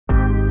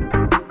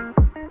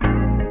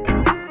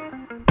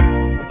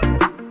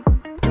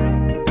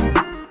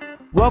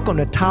Welcome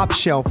to Top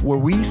Shelf, where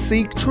we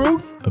seek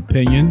truth,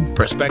 opinion,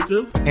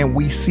 perspective, and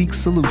we seek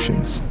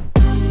solutions.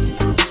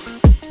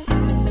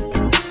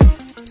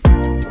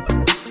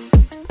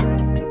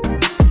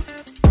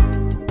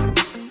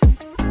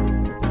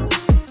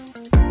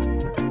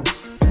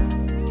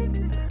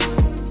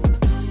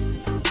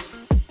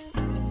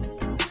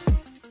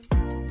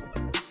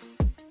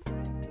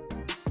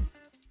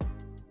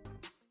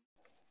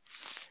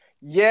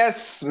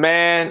 Yes,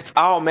 man.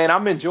 Oh, man,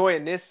 I'm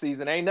enjoying this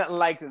season. Ain't nothing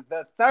like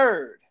the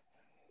third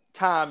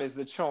time is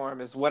the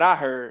charm, is what I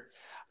heard.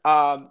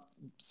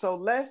 So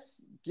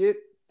let's get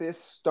this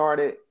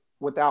started.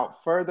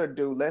 Without further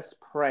ado, let's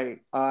pray.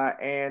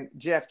 And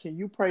Jeff, can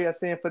you pray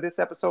us in for this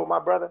episode, my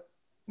brother?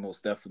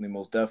 Most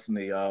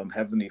definitely.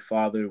 Heavenly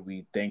Father,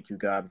 we thank you,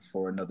 God,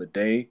 for another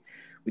day.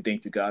 We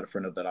thank you, God, for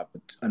another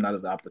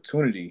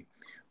opportunity.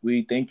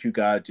 We thank you,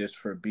 God, just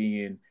for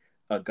being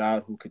a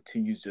God who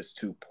continues just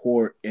to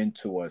pour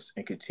into us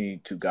and continue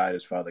to guide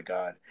us, Father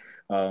God.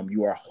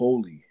 You are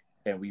holy,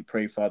 and we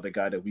pray, Father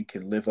God, that we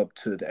can live up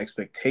to the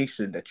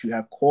expectation that you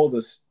have called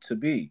us to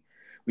be.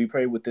 We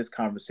pray with this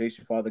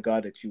conversation, Father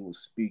God, that you will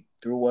speak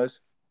through us.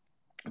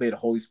 May the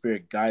Holy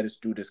Spirit guide us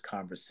through this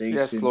conversation.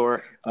 Yes,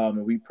 Lord.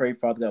 And we pray,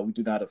 Father God, we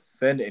do not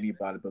offend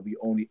anybody, but we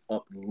only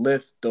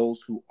uplift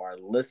those who are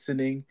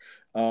listening,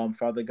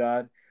 Father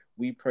God.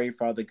 We pray,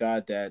 Father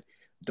God, that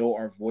though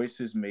our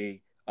voices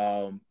may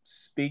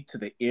speak to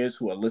the ears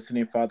who are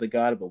listening, Father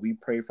God, but we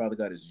pray, Father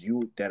God, as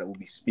you that it will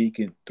be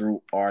speaking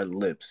through our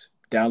lips.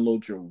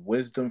 Download your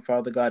wisdom,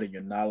 Father God, and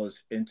your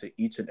knowledge into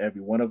each and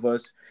every one of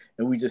us.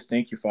 And we just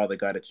thank you, Father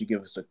God, that you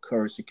give us the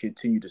courage to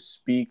continue to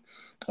speak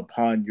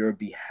upon your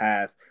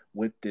behalf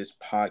with this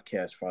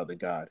podcast, Father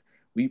God.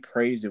 We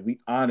praise and we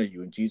honor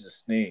you in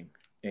Jesus' name.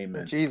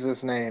 Amen. In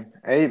Jesus' name.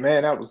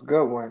 Amen. That was a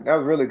good one. That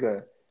was really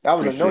good. That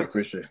was anointing.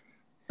 Appreciate.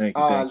 Thank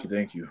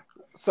you.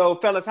 So,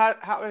 fellas, how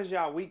has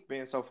y'all week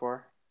been so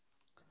far?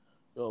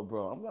 Yo,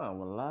 bro, I'm not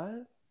gonna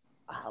lie.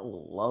 I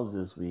love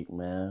this week,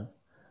 man.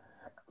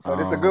 So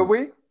this is a good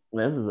week?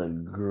 This is a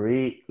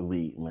great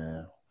week,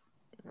 man.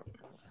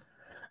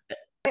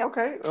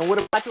 Okay. And what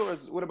about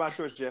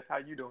yours? Jeff? How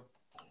you doing?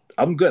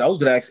 I'm good. I was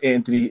gonna ask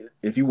Anthony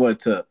if you wanted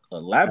to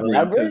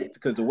elaborate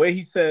because the way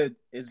he said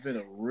it's been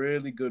a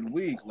really good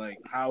week. Like,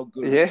 how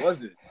good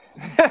was it?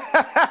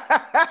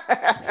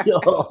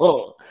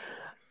 Yo,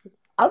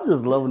 I'm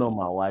just loving on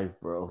my wife,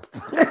 bro.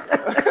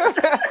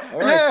 All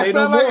right, say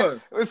no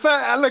more. Look,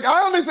 I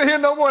don't need to hear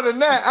no more than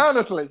that,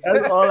 honestly.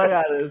 That's all I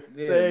gotta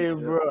say,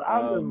 bro.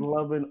 I'm just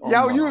loving on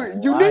my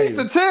wife. You need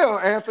to chill,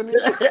 Anthony.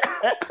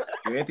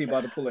 Anthony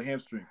about to pull a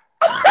hamstring.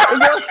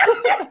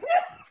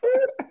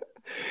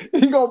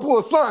 He gonna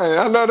pull something.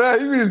 I know that.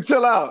 You need to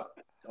chill out.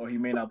 Or he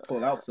may not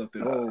pull out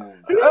something. Oh,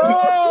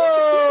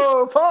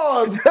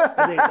 pause.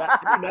 I think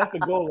that's the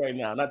goal right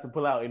now, not to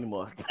pull out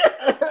anymore.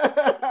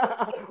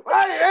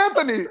 Hey,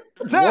 Anthony,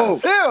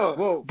 Jeff, chill.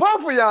 Whoa.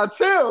 Both of y'all,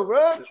 chill,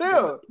 bro.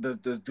 Chill.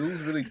 Does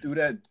dudes really do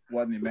that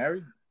while they're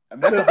married? I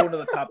mean, that's a whole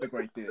other topic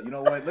right there. You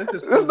know what? Let's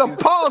just. This is the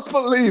pause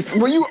police.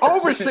 When you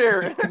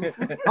overshare,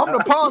 I'm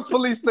the pause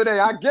police today,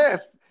 I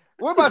guess.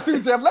 What about you,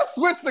 Jeff? Let's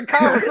switch the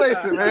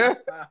conversation, man.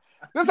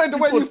 This ain't the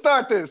way you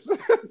start this.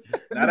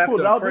 Not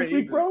after a prayer, this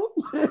week, bro.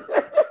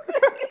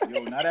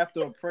 Yo, not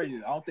after a prayer.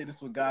 I don't think this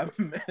is what God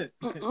meant.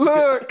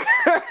 Look.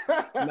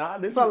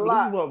 This is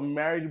what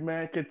married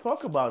man can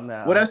talk about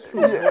now. Well, that's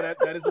true. Yeah.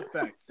 That is a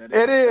fact.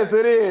 It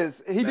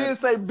is. He did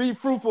say be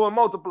fruitful and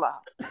multiply.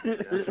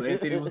 That's what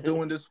Anthony was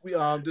doing this week,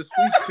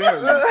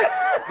 apparently.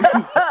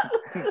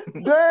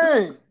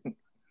 Dang.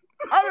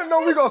 I didn't know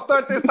we were going to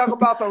start this talking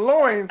about some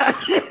loins.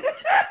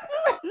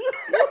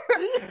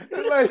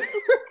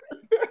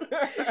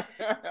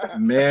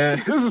 Man,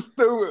 this is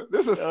stupid.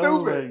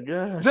 Oh my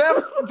God.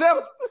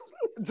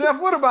 Jeff,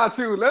 what about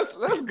you?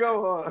 Let's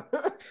go on.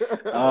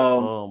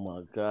 Oh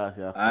my gosh,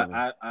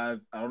 I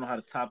don't know how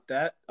to top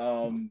that.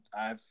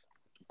 I've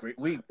great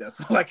week. That's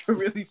all I can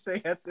really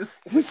say at this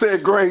point. He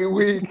said great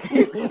week.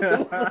 Shoot,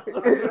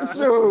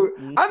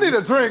 I need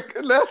a drink.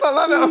 That's all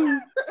I know.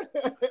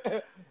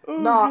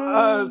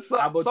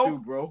 How about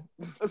you, bro?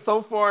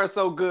 So far,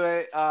 so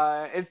good.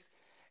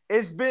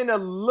 It's been a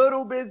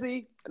little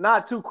busy,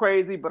 not too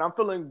crazy, but I'm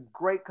feeling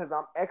great because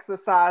I'm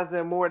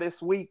exercising more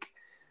this week.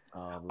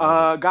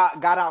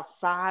 Got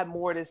outside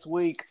more this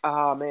week.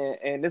 Man,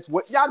 and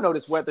y'all know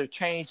this weather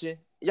changing.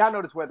 Y'all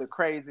know this weather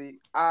crazy.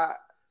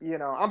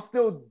 I'm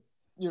still,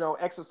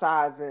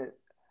 exercising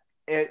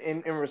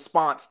in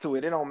response to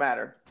it. It don't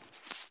matter.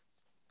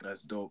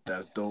 That's dope,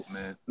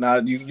 man. Now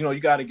you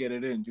got to get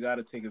it in. You got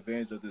to take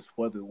advantage of this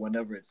weather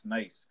whenever it's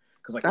nice.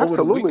 Because over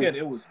the weekend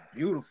it was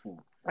beautiful.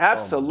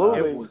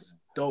 Absolutely, it was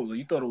dope.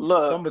 You thought it was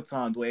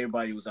summertime the way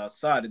everybody was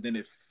outside, and then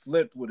it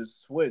flipped with a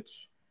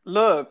switch.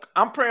 Look,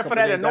 I'm praying for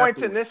that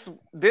anointing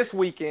this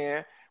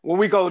weekend when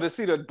we go to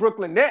see the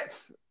Brooklyn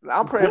Nets.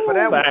 I'm praying for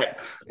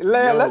that.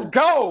 Let's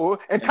go.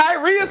 And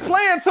Kyrie is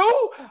playing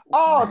too.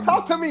 Oh,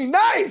 talk to me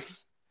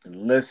nice.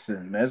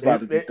 Listen, man, it's about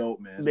to be dope,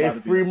 man. They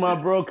free my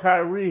bro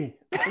Kyrie.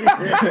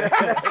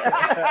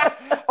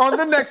 On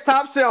the next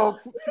Top Shelf.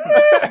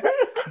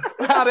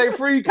 how they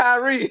free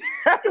Kyrie.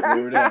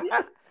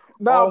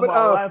 No, all but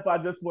my life I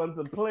just wanted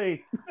to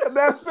play.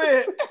 That's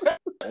it.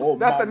 Oh,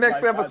 That's my the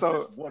next life, episode. I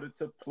just wanted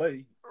to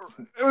play.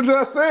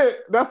 That's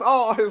it. That's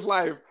all his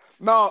life.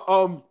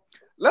 No,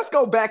 let's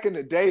go back in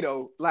the day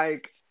though.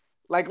 Like,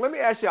 let me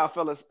ask y'all,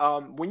 fellas.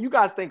 When you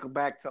guys think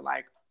back to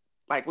like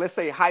let's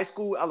say high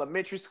school,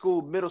 elementary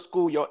school, middle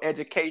school, your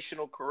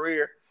educational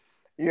career,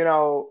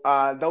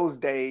 those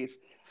days.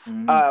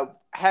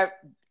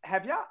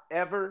 Have y'all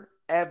ever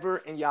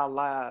in y'all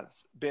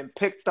lives been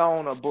picked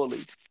on or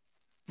bullied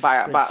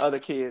by other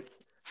kids?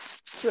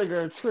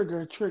 Trigger.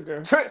 Trigger.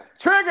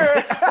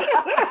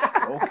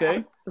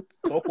 Okay,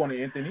 talk on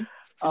it, Anthony.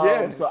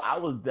 Yeah. So I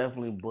was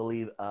definitely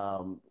bullied.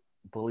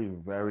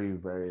 Bullied very,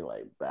 very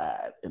like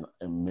bad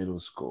in middle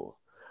school.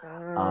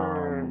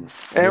 And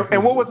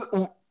what was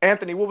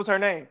Anthony? What was her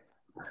name?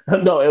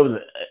 No, it was.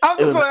 I'm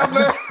just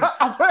playing.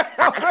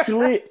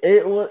 Actually,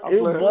 it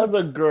was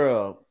a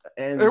girl,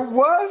 and it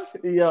was.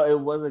 Yeah, it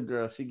was a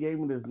girl. She gave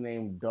me this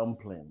name,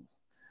 Dumpling.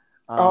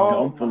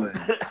 Dumpling.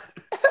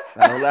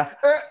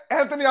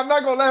 Anthony, I'm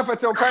not gonna laugh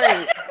at your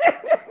pain.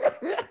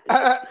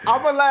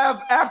 I'm gonna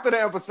laugh after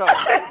the episode.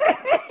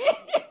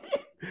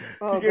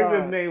 She gave me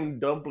the name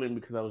Dumpling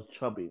because I was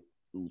chubby,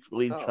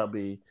 really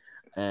chubby,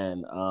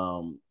 and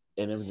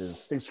it was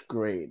in 6th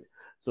grade.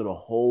 So the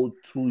whole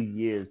 2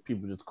 years,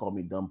 people just called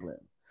me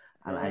Dumpling,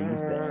 and I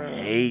used to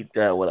hate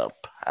that with a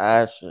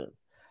passion.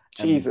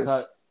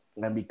 Jesus.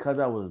 And because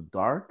I was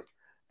dark,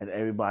 and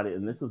everybody,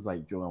 and this was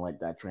like during like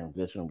that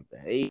transition with the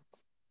hate.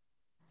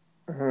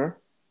 I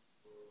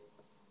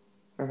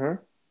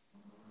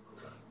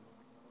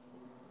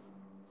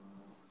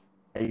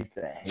used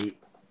to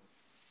hate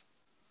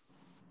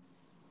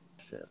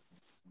shit.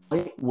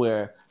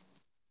 Where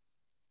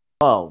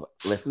 12,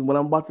 listen what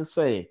I'm about to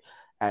say.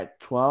 At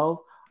 12,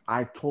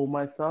 I told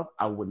myself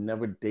I would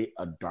never date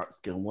a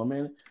dark-skinned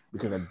woman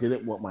because I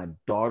didn't want my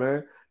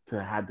daughter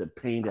to have the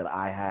pain that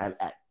I had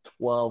at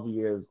 12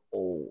 years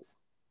old.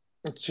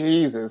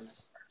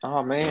 Jesus.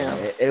 Oh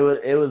man. It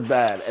was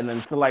bad. And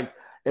until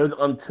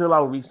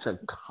I reached to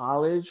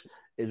college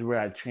is where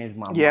I changed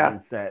my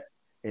mindset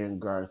in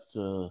regards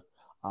to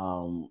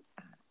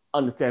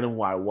understanding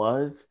who I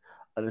was,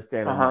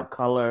 understanding my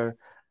color,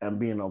 and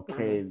being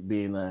okay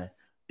being a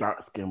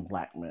dark-skinned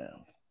black man.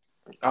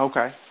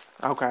 Okay.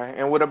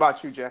 And what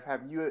about you, Jeff?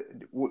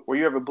 Were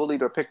you ever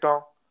bullied or picked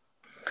on?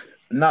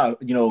 No,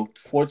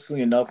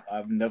 fortunately enough,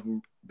 I've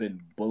never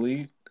been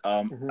bullied.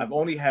 I've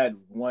only had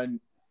one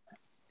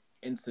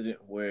incident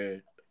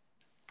where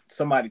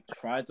somebody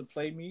tried to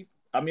play me.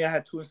 I mean, I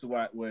had 2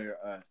 incidents where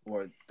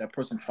that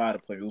person tried to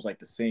play me. It was like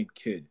the same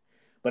kid,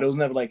 but it was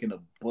never like in a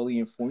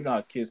bullying form. You know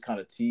how kids kind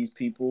of tease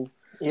people.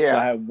 Yeah. So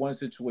I had one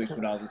situation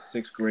when I was in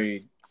 6th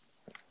grade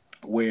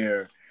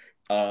where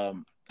I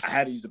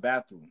had to use the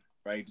bathroom.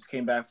 Right, just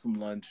came back from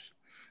lunch,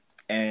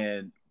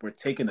 and we're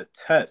taking a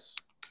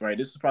test. Right,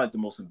 this is probably the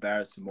most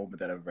embarrassing moment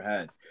that I've ever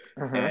had.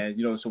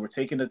 And so we're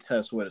taking a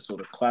test where so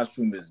the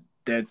classroom is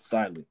dead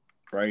silent.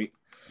 Right.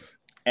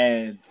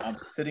 And I'm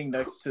sitting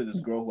next to this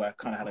girl who I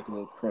kind of had like a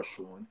little crush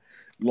on.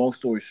 Long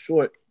story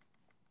short,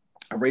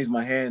 I raised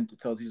my hand to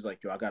tell her, she's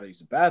like, yo, I got to use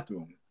the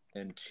bathroom.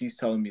 And she's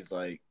telling me, it's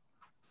like,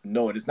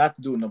 no, it is not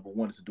to do with number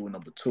 1, it's to do with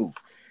number 2.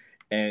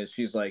 And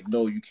she's like,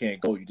 no, you can't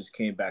go. You just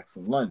came back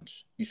from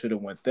lunch. You should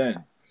have went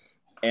then.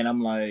 And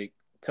I'm like,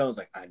 tell us,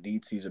 like, I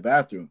need to use the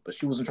bathroom. But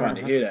she wasn't trying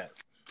to hear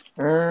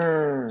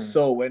that.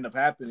 So what ended up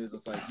happening is,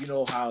 it's like, you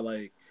know how,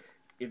 like,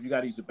 if you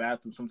got to use the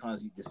bathroom,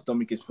 sometimes your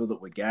stomach gets filled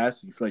up with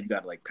gas and you feel like you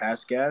got to, like,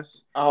 pass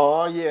gas.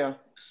 Oh, yeah.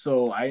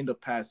 So I ended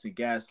up passing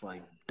gas,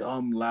 like,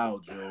 dumb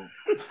loud, yo.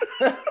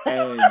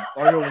 And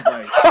Oreo was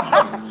like,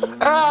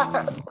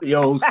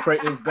 yo, it was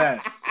crazy. It was bad.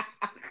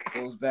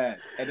 It was bad.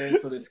 And then,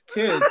 so this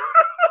kid,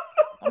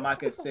 I'm not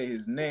going to say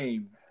his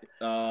name.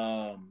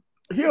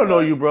 He don't know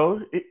you, bro.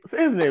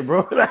 Say his name,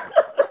 bro.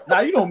 Nah,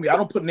 you know me. I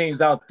don't put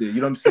names out there.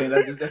 You know what I'm saying?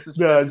 That's just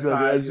I'm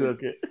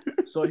joking.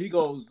 So he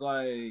goes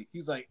like,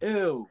 he's like,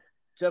 ew,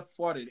 Jeff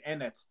farted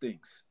and that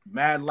stinks.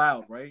 Mad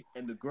loud, right?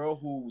 And the girl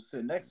who was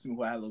sitting next to me,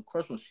 who I had a little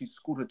crush on, she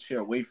scooted her chair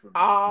away from me.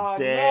 Oh,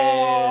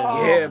 damn.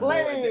 No. Yeah, bro.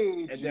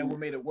 And then what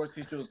made it worse,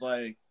 he was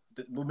like,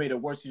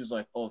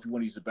 oh, if you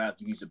want to use the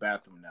bathroom, use the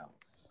bathroom now.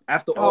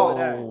 After all of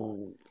that.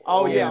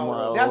 Oh, yeah.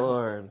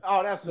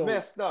 That's so,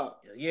 messed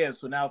up. Yeah,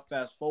 so now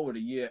fast forward a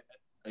year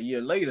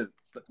later,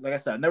 like I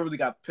said, I never really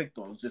got picked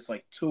on. It was just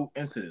like 2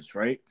 incidents,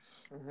 right?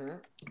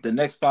 The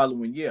next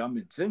following year, I'm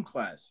in gym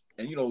class.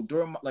 And,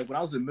 during when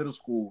I was in middle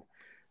school,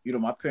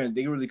 my parents,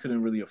 they really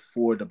couldn't really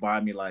afford to buy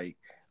me like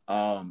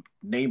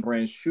name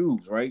brand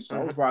shoes, right?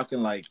 So I was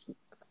rocking like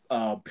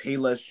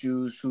Payless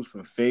shoes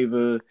from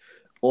Favor,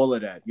 all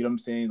of that. You know what I'm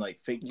saying? Like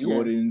fake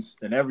Jordans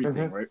and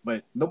everything, right?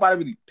 But nobody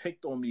really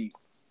picked on me,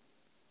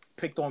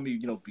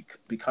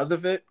 because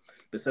of it,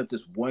 except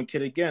this one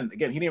kid again.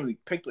 Again, he didn't really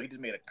pick on, he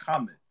just made a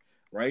comment,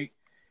 right?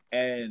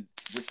 And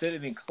we're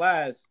sitting in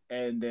class,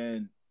 and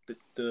then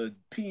the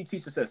PE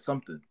teacher said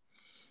something.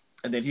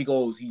 And then he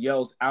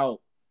yells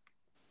out,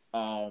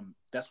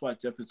 That's why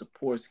Jeff is the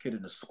poorest kid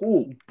in the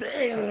school.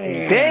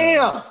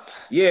 Damn.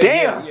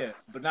 Yeah.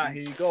 But now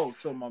here you go.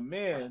 So my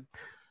man,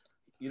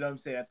 you know what I'm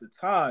saying, at the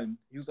time,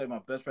 he was like my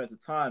best friend at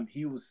the time.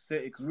 He was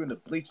sitting, because we were in the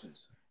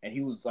bleachers, and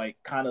he was like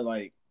kind of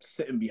like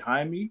sitting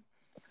behind me.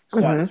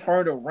 So I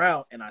turned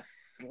around and I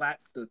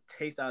slapped the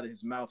taste out of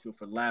his mouth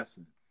for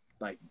laughing.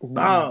 Like,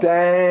 bam.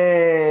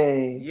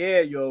 Dang.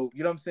 Yeah, yo.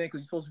 You know what I'm saying?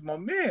 Because you're supposed to be my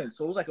man.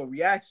 So it was like a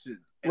reaction.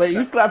 And wait,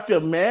 you slapped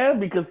your man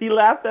because he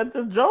laughed at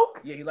the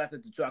joke? Yeah, he laughed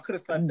at the joke. I could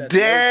have slapped that.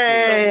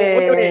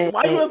 Dang. Wait,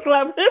 why you gonna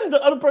slap him?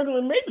 The other person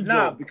that made the joke?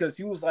 Nah, because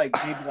he was like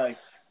maybe like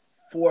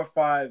 4 or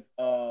 5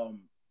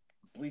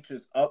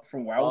 bleachers up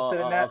from where I was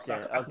sitting at.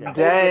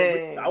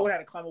 Dang. I would have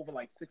had to climb over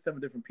like 6,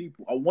 7 different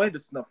people. I wanted to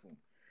snuff him.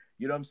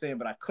 You know what I'm saying?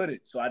 But I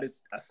couldn't. So I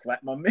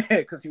slapped my man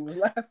because he was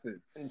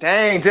laughing.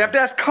 Dang, Jeff,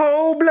 that's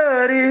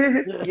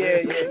cold-blooded.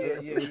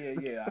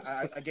 Yeah.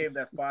 I gave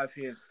that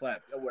 5-hand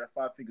slap. Or that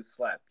 5-finger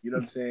slap. You know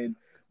what I'm saying?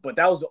 But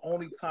that was the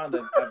only time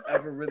that I've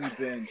ever really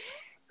been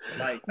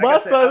like my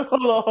son,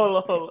 hold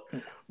on.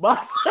 My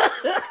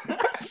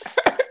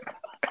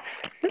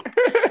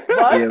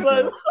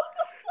son.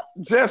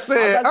 Jeff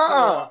said,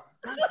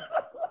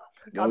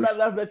 I'm not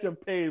laughing at your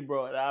pain,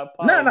 bro.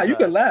 Nah, you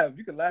can laugh.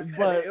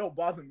 But it don't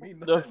bother me.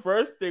 Nothing. The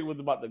first thing was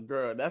about the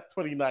girl. That's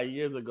 29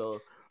 years ago.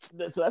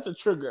 So that's a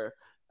trigger.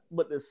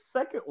 But the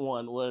second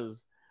one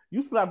was,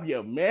 you slap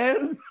your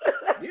man?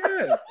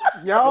 Yeah.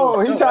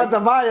 He tried to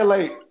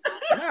violate.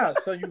 Nah,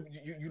 so you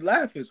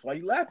laughing. So why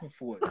you laughing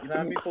for it? You know what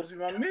I mean? Supposed to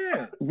be my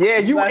man. Yeah,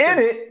 you in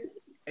it.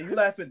 And you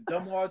laughing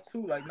dumb hard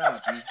too. Like, nah,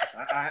 dude.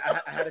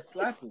 I had to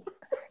slap him.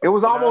 It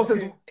was almost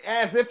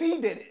as if he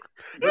did it.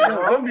 But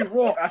no, don't be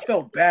wrong. I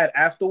felt bad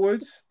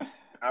afterwards.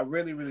 I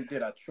really, really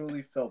did. I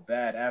truly felt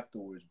bad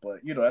afterwards.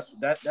 But you know,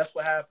 that's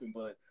what happened.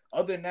 But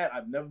other than that,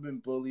 I've never been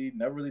bullied,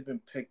 never really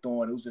been picked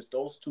on. It was just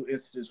those 2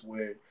 incidents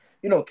where,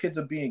 you know, kids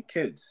are being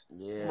kids.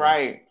 Yeah.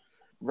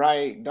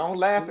 Right. Don't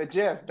laugh at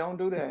Jeff. Don't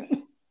do that.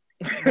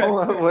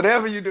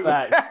 Whatever you do.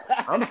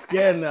 I'm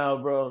scared now,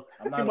 bro.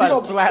 I'm you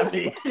might slap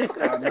me.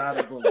 I'm not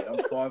a bully. I'm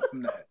far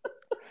from that.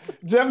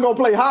 Jeff gonna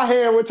play hot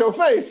hand with your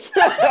face.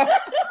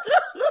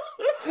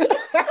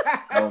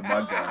 Oh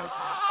my gosh.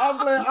 I'm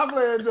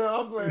playing,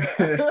 Jeff.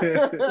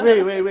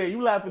 Wait.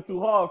 You laughing too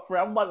hard,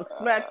 friend. I'm about to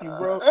smack you,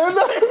 bro.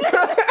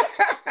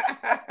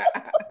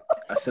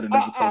 I should have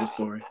never told the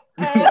story.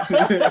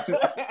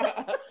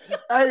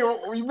 Hey,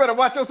 you better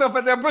watch yourself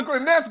at that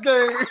Brooklyn Nets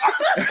game.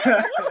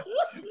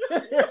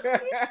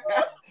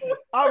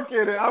 I'm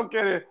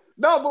kidding.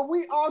 No, but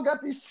we all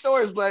got these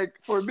stories. Like,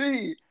 for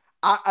me,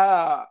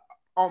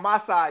 on my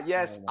side,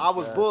 yes, I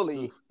was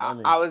bullied.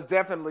 I was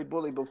definitely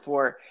bullied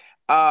before.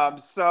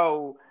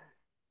 So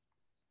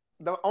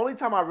the only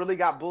time I really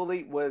got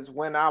bullied was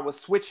when I was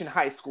switching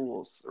high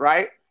schools,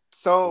 right?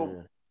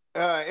 So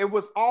it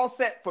was all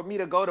set for me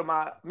to go to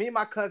me and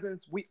my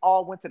cousins. We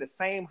all went to the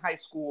same high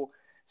school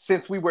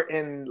since we were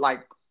in, like,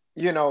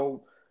 you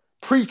know,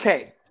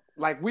 pre-K.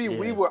 Like,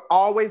 we were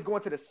always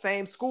going to the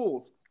same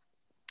schools.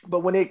 But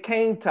when it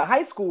came to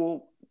high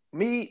school,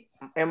 me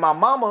and my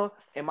mama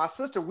and my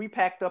sister, we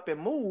packed up and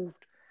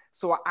moved,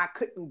 so I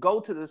couldn't go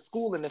to the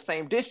school in the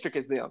same district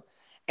as them.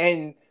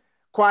 And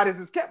quiet as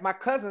it's kept, my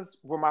cousins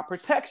were my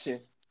protection.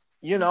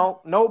 You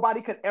know,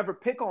 nobody could ever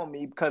pick on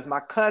me because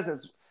my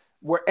cousins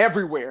were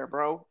everywhere,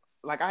 bro.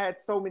 Like, I had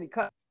so many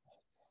cousins.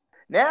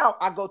 Now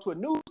I go to a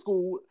new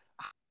school.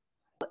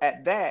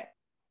 At that,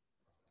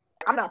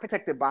 I'm not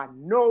protected by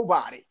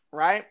nobody,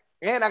 right?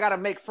 And I got to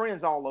make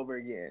friends all over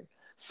again.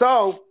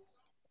 So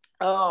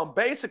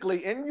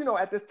basically, and you know,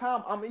 at this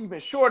time, I'm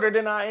even shorter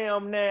than I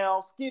am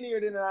now,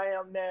 skinnier than I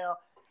am now.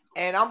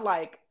 And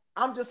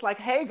I'm just like,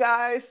 hey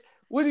guys,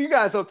 what are you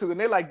guys up to? And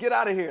they're like, get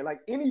out of here.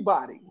 Like,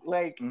 anybody.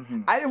 Like,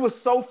 it was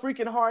so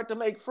freaking hard to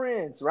make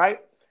friends, right?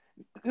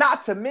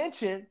 Not to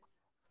mention,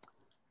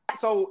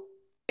 so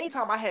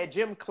anytime I had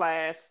gym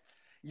class,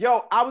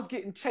 I was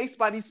getting chased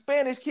by these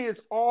Spanish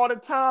kids all the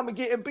time and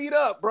getting beat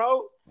up,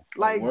 bro.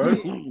 Like,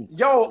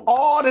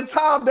 all the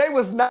time. They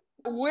was not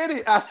with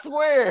it, I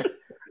swear.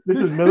 This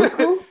is middle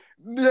school?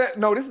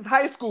 No, this is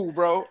high school,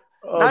 bro.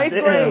 9th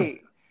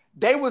grade.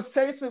 They was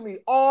chasing me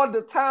all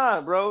the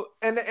time, bro.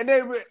 And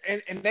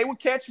they would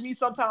catch me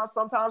sometimes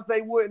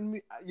they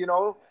wouldn't, you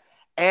know.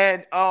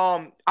 And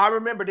I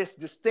remember this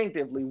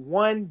distinctively.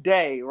 One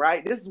day,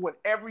 right? This is when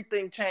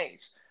everything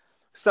changed.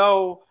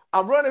 So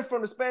I'm running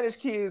from the Spanish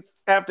kids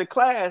after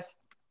class.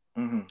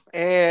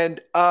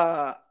 And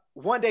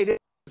one day this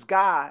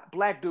guy,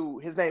 black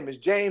dude, his name is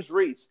James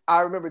Reese.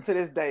 I remember to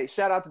this day.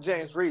 Shout out to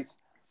James Reese.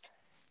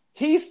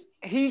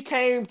 He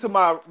came to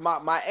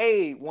my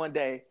aid one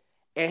day,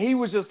 and he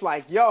was just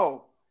like,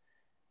 yo.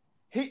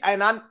 I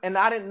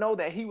didn't know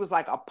that he was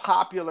like a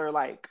popular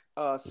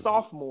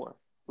sophomore.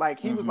 Like,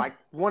 he was like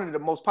one of the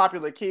most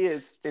popular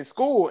kids in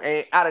school,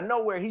 and out of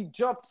nowhere he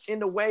jumped in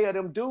the way of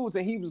them dudes,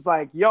 and he was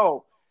like,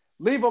 yo,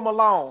 leave him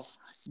alone.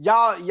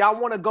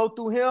 Y'all want to go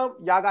through him?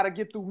 Y'all got to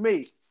get through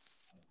me.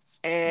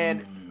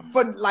 And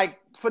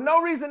for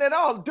no reason at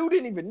all, dude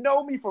didn't even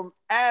know me from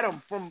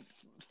Adam, from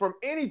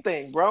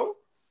anything, bro.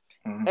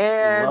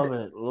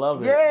 And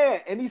love it. Yeah,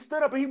 and he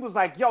stood up and he was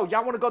like, "Yo,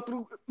 y'all want to go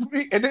through?"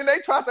 And then they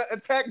tried to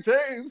attack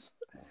James,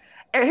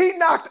 and he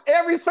knocked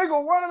every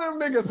single one of them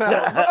niggas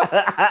out.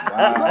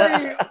 Wow.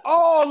 Laid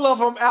all of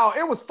them out.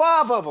 It was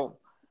 5 of them.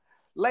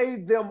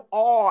 Laid them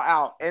all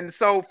out. And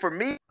so for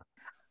me,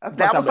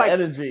 that was like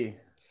energy.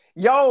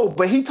 Yo,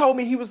 but he told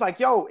me, he was like,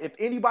 "Yo, if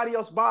anybody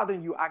else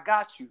bothering you, I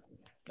got you."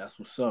 That's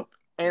what's up.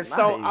 And nice.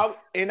 So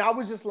I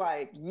was just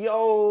like,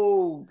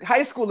 "Yo,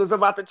 high school is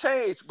about to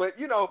change," but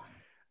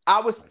I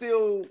was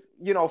still,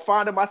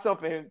 finding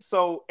myself in.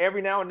 So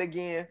every now and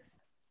again,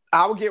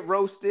 I would get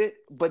roasted,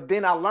 but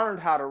then I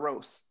learned how to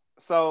roast.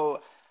 So,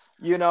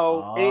 one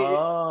day,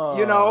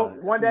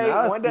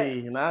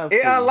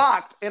 it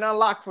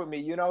unlocked for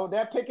me.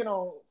 That picking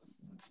on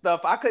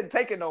stuff, I couldn't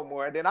take it no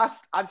more. And then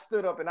I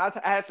stood up and I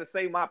had to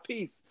say my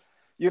piece.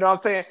 You know what I'm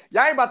saying?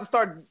 Y'all ain't about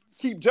to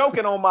keep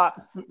joking on my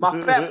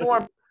fat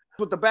form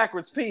with the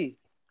backwards P.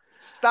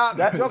 Stop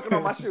joking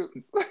on my shoe.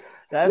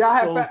 That's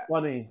so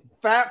funny.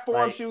 Fat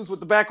form shoes with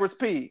the backwards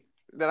P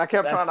that I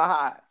kept trying to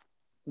hide.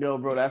 Yo,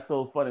 bro, that's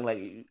so funny.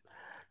 Like,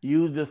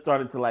 you just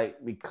started to,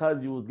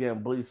 because you was getting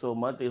bullied so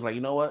much, it's like,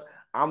 you know what?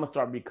 I'm going to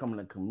start becoming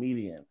a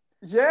comedian.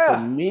 Yeah.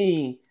 For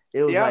me,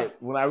 it was like,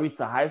 when I reached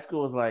high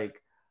school, it was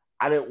like,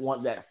 I didn't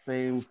want that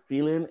same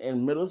feeling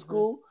in middle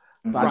school.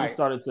 So I just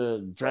started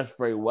to dress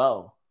very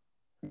well.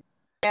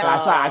 And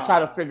I try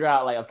to figure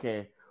out,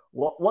 okay,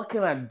 what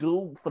can I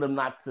do for them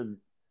not to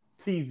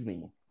tease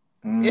me?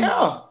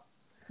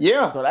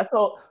 Yeah. So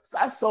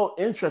that's so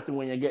interesting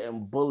when you're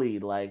getting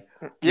bullied. Like,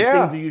 the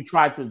things that you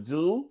try to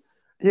do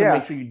to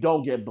make sure you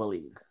don't get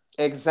bullied.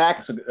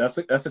 Exactly. That's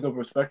a good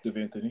perspective,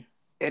 Anthony.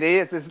 It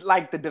is. It's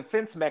like the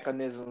defense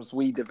mechanisms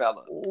we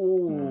develop.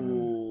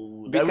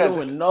 Ooh, because we don't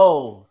even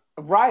know.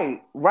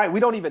 Right. We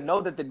don't even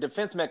know that the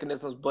defense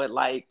mechanisms, but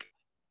when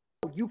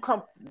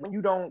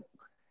you don't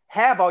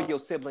have all your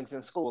siblings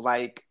in school.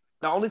 Like,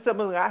 the only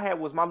sibling I had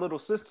was my little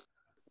sister,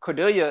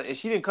 Cordelia, and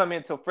she didn't come in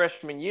until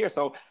freshman year.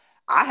 So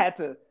I had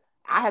to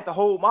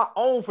hold my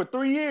own for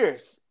 3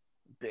 years.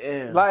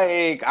 Damn.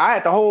 Like, I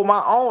had to hold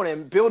my own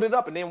and build it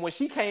up. And then when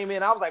she came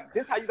in, I was like,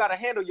 "This is how you got to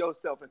handle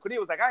yourself." And Cordelia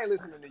was like, "I ain't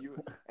listening to you."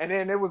 And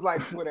then it was like,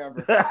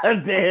 whatever.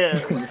 Damn.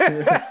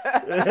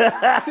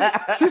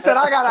 she said,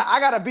 I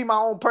gotta be my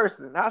own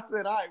person. I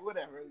said, "All right,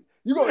 whatever.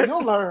 You'll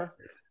learn.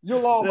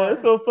 You'll all learn."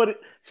 That's so funny.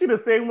 She the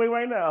same way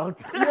right now.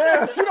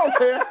 Yeah, she don't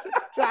care.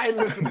 I ain't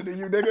listening to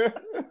you, nigga.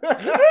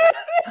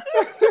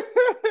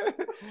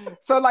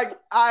 So,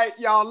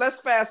 y'all,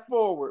 let's fast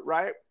forward,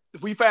 right?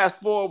 If we fast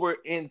forward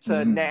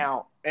into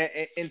now,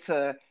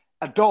 into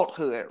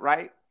adulthood,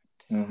 right?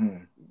 Mm-hmm.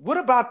 What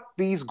about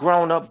these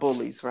grown-up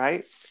bullies,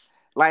 right?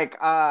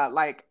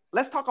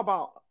 Let's talk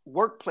about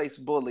workplace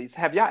bullies.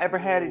 Have y'all ever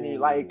had any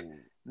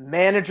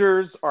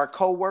managers or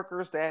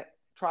co-workers that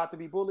tried to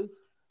be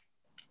bullies?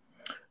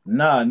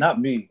 Nah,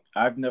 not me.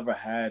 I've never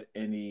had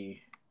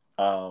any.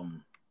 No,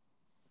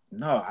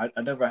 I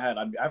never had.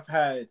 I've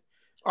had.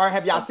 Or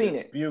have y'all seen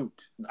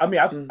dispute. I mean,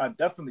 I've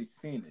definitely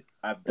seen it.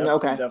 I've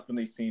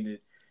definitely seen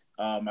it.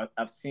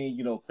 I've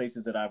seen,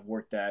 places that I've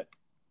worked at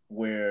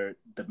where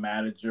the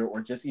manager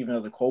or just even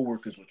other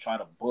coworkers would try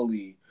to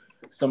bully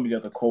some of the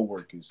other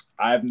coworkers.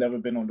 I've never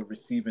been on the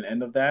receiving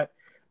end of that.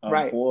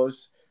 Right.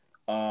 Pause.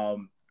 I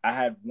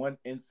had one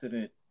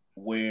incident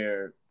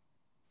where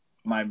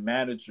my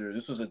manager,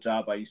 this was a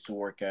job I used to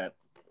work at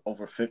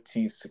over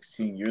 15,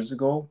 16 years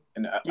ago.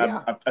 And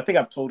I think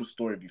I've told the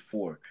story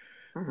before.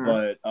 Mm-hmm.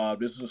 But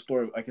this was a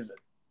story, like I said,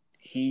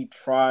 he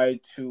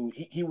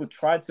would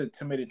try to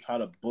intimidate, try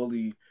to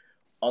bully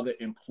other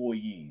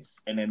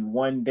employees. And then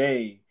one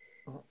day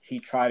he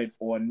tried it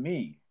on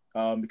me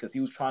because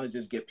he was trying to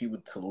just get people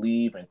to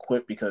leave and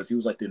quit because he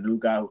was like the new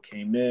guy who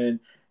came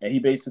in and he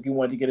basically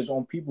wanted to get his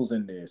own peoples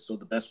in there. So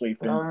the best way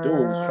for him to do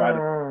it was try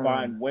to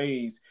find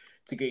ways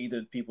to get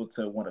either people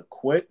to want to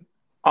quit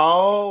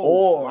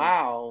or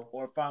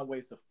find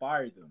ways to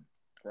fire them.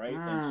 Right.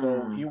 And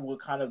so he would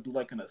kind of do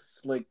in a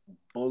slick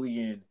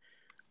bullying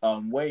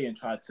way and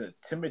try to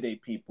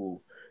intimidate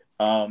people.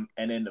 And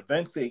then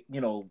eventually,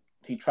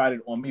 he tried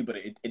it on me, but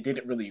it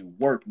didn't really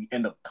work. We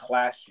end up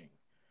clashing.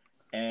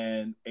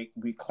 And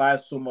we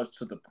clashed so much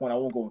to the point, I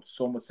won't go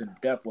so much in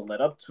depth what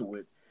led up to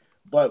it,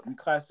 but we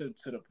clashed to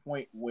the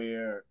point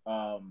where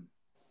I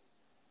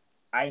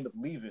ended up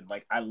leaving.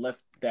 Like, I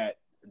left that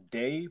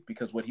day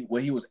because what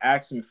he was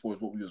asking me for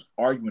is what we was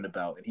arguing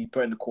about, and he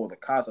threatened to call the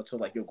cops. I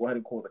told yo, go ahead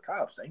and call the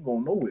cops. I ain't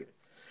going nowhere.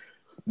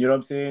 You know what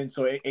I'm saying?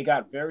 So it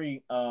got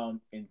very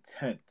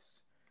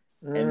intense,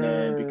 and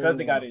then because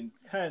it got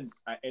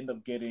intense, I ended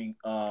up getting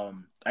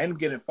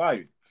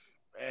fired.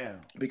 Damn.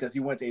 Because he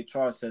went to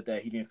HR and said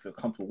that he didn't feel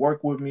comfortable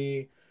working with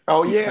me.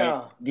 Oh, he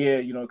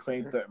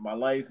claimed threatened my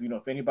life.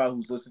 If anybody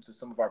who's listened to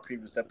some of our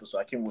previous episodes, I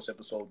can't remember which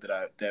episode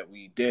that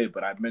we did,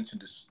 but I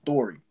mentioned this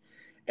story,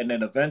 and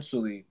then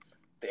eventually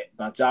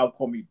my job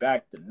called me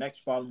back the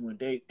next following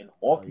day and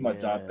offered my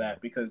job back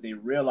because they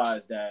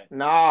realized that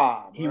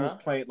he was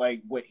playing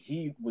what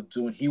he was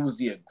doing. He was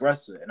the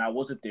aggressor, and I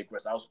wasn't the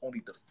aggressor. I was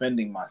only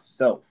defending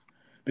myself.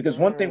 Because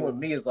one thing with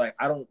me is I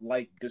don't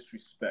like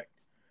disrespect.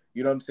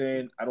 You know what I'm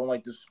saying? I don't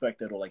like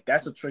disrespect at all. Like,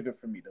 that's a trigger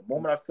for me. The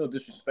moment I feel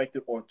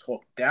disrespected or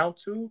talked down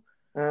to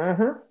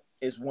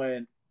is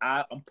when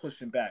I'm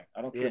pushing back.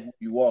 I don't care who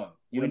you are.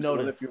 You know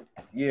what I'm saying?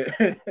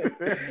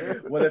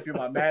 Whether if you're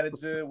my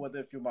manager, whether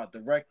if you're my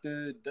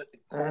director,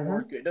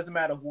 co-worker, it doesn't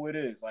matter who it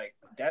is. Like,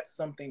 that's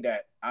something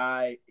that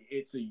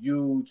it's a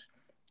huge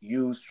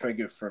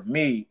trigger for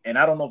me. And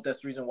I don't know if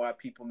that's the reason why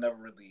people never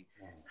really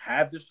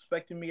have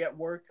disrespected me at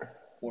work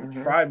or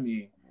tried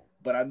me.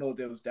 But I know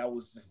that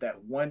was just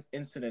that one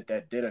incident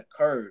that did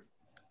occur.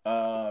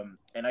 And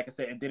like I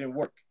said, it didn't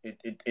work.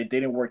 It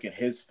didn't work in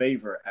his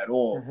favor at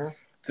all,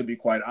 to be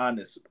quite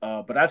honest.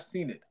 But I've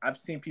seen it. I've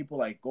seen people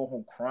like go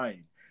home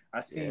crying.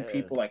 I've seen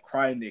people like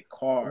cry in their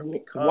car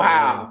because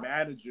the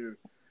manager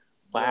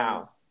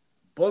was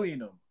bullying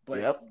them,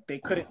 but they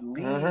couldn't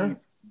leave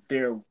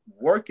their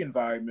work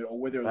environment or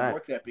where they were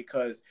working at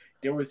because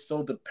they were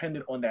so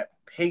dependent on that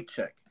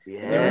paycheck. They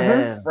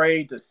were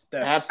afraid to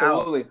step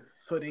out.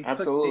 So they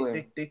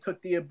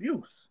took the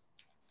abuse.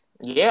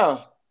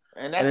 Yeah.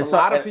 And that's a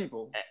lot of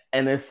people.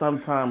 And it's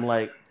sometimes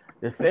like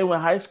the same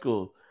with high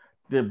school.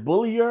 The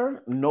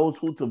bullier knows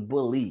who to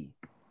bully.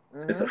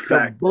 It's a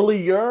fact. The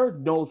bullier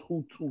knows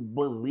who to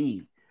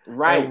bully.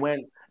 Right.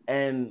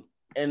 And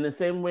the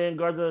same way in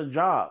regards to the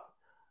job.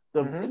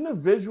 The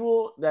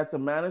individual that's a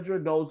manager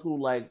knows who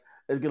like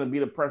is gonna be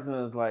the person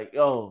that's like,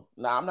 yo,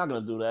 nah, I'm not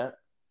gonna do that.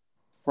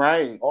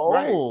 Right.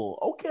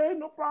 Okay,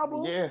 no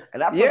problem. Yeah.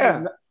 And that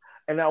person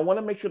and I want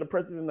to make sure the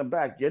person in the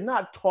back, you're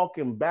not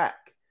talking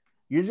back.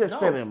 You're just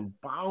setting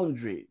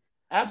boundaries.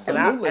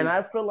 Absolutely. And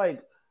I feel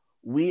like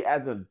we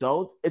as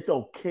adults, it's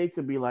okay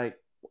to be like,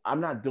 I'm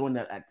not doing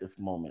that at this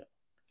moment.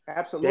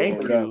 Absolutely.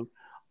 Thank you.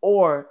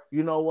 Or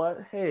you know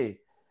what? Hey,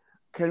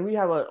 can we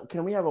have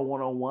a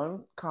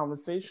one-on-one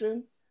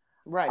conversation?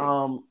 Right.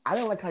 I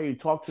didn't like how you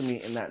talked to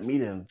me in that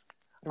meeting.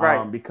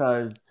 Right.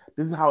 Because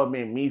this is how it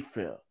made me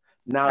feel.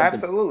 Now,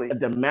 absolutely. If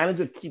the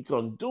manager keeps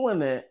on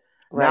doing it,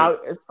 now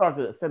it starts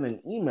to send an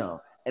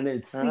email and then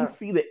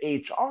CC the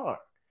HR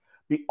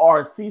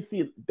or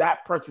CC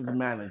that person's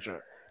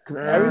manager. Because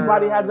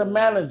everybody has a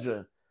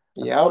manager.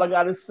 That's all I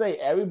got to say.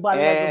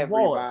 Everybody has a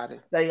boss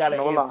that you got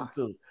to answer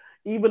to.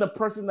 Even the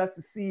person that's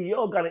the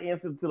CEO got to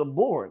answer to the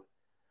board.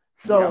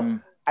 So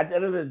at the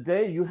end of the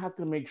day, you have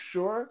to make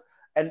sure,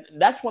 and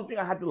that's one thing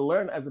I had to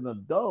learn as an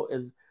adult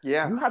is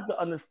you have to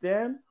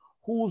understand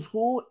who's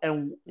who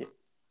and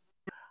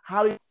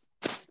how do you...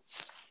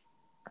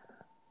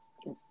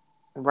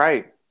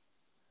 Right.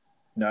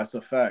 No, that's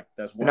a fact.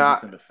 That's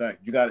 100% a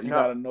fact. You got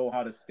to know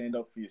how to stand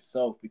up for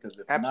yourself, because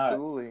if not,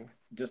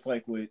 just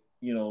like what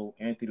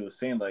Anthony was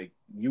saying, like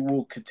you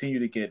will continue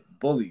to get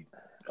bullied.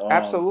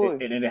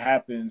 Absolutely. And it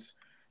happens.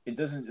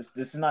 This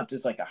is not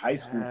just like a high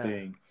school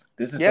thing.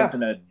 This is something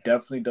that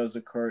definitely does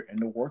occur in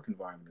the work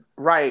environment.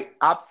 Right.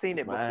 I've seen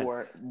it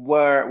before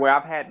where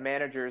I've had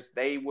managers,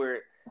 they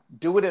would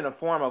do it in a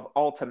form of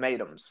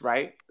ultimatums,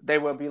 right? They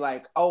would be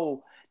like,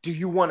 oh, do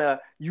you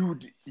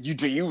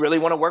really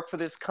want to work for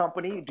this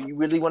company? Do you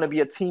really want to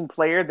be a team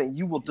player? Then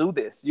you will do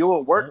this.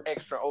 You'll work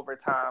extra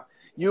overtime.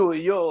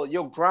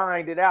 You'll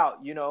grind it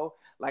out,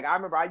 Like I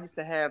remember I used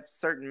to have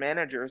certain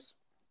managers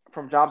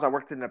from jobs I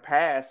worked in the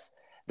past.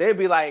 They'd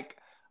be like,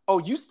 oh,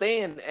 you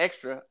staying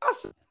extra. I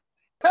said,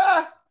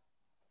 I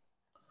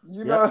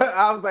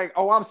was like,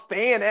 oh, I'm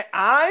staying at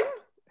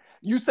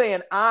you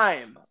saying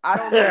I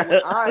don't know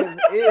what I'm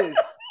is.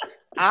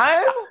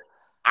 I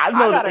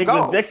gotta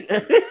go.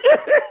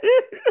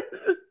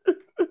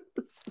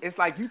 It's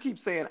like you keep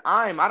saying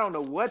I don't know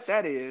what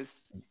that is.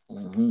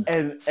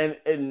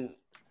 And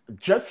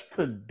just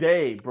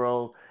today,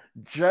 bro,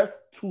 the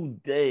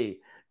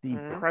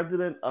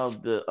president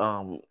of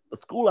the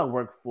school I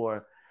work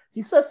for,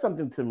 he said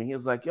something to me. He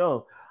was like,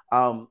 yo,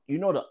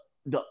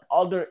 the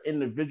other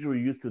individual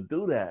used to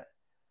do that.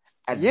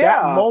 At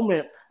that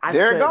moment, I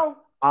said, go.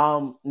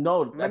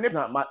 No,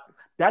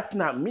 that's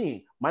not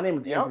me. My name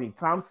is Anthony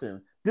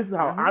Thompson. This is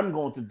how I'm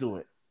going to do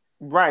it.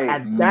 Right.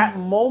 At that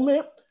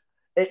moment,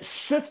 it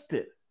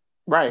shifted.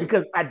 Right.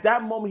 Because at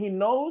that moment, he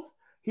knows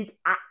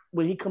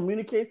when he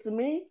communicates to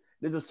me,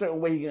 there's a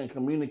certain way he's going to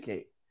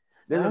communicate.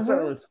 There's a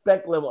certain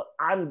respect level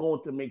I'm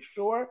going to make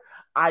sure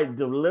I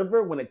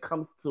deliver when it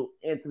comes to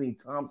Anthony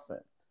Thompson.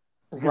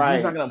 Because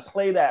he's not going to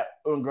play that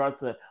in regards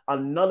to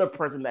another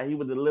person that he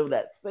would deliver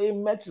that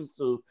same message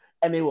to,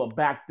 and they will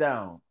back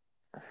down.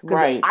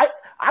 Right. I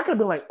could have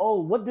been like,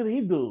 oh, what did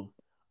he do?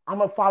 I'm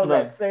going to follow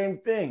that same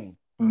thing.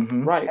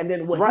 Right. And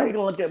then he's going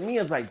to look at me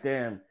as like,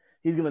 damn,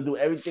 he's going to do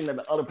everything that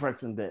the other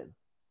person did.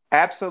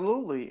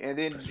 Absolutely. And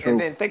then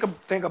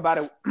think about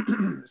it.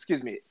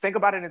 Excuse me. Think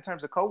about it in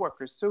terms of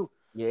coworkers too.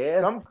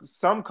 Yeah.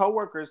 Some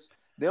coworkers,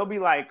 they'll be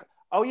like,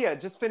 oh yeah,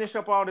 just finish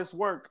up all this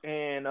work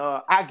and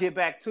I'll get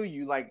back to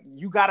you. Like,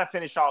 you got to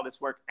finish all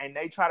this work. And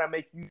they try to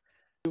make you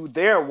do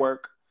their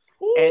work.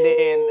 Ooh. And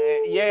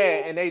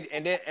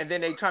then and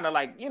then they trying to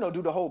like,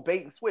 do the whole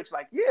bait and switch.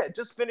 Like, yeah,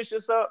 just finish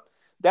this up.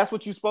 That's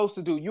what you're supposed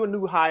to do. You're a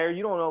new hire.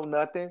 You don't know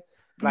nothing.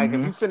 Like, if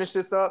you finish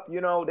this up,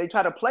 they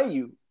try to play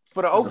you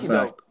for the okie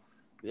doke.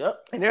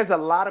 Yep. And there's a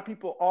lot of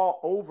people all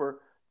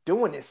over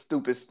doing this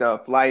stupid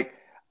stuff. Like,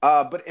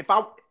 But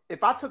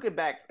if I took it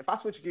back, if I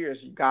switch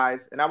gears, you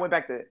guys, and I went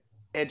back to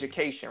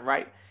education,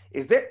 right?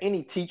 Is there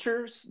any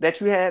teachers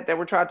that you had that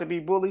were tried to be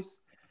bullies?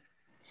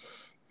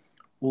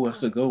 Oh,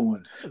 that's a good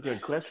one. That's a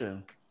good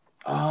question.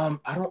 I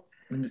don't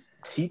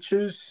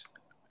teachers.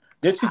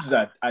 There's teachers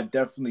I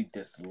definitely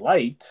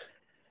disliked,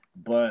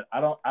 but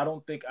I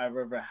don't think I've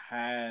ever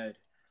had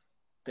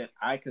that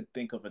I could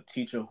think of a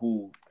teacher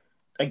who,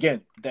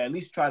 again, that at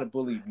least try to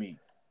bully me.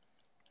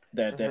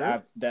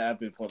 That I've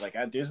been for. Like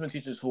there's been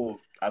teachers who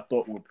I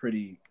thought were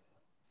pretty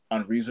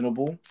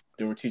unreasonable.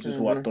 There were teachers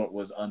who I thought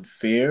was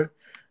unfair.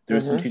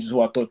 There's some teachers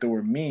who I thought they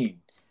were mean.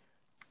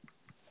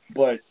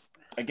 But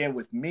again,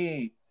 with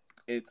me,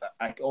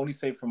 I can only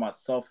say for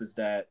myself is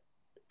that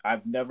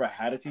I've never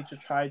had a teacher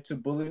try to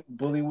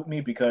bully with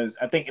me, because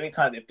I think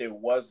anytime if there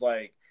was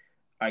like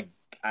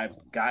I've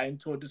gotten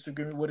into a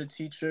disagreement with a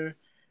teacher,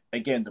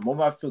 again, the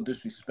moment I feel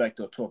disrespect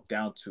or talked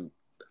down to,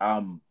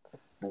 I'm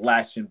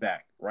lashing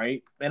back,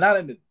 right? And not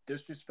in the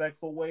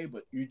disrespectful way,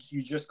 but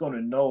you're just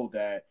gonna know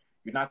that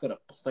you're not gonna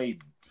play me.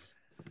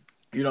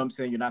 You know what I'm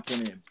saying? You're not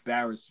gonna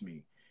embarrass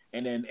me.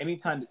 And then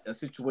anytime a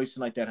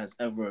situation like that has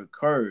ever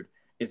occurred,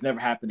 it's never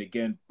happened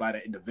again by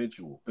that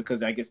individual,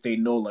 because I guess they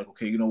know, like,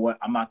 okay, you know what?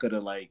 I'm not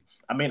gonna I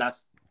may not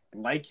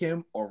like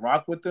him or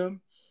rock with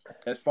him,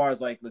 as far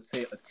as like, let's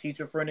say a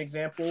teacher, for an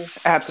example.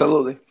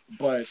 Absolutely.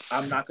 But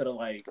I'm not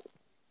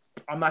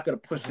gonna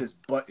push his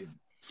button.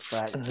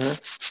 Right.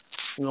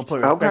 You're gonna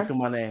put respect to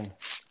my name.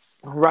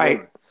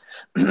 Right.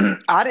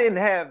 I didn't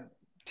have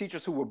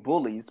teachers who were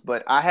bullies,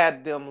 but I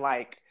had them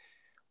like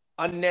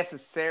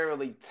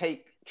unnecessarily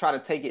try to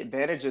take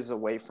advantages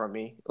away from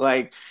me.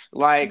 Like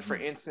for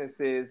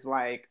instances,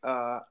 like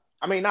I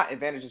mean, not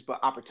advantages, but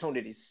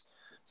opportunities.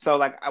 So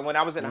like when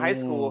I was in high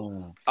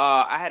school,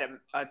 I had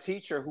a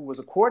teacher who was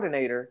a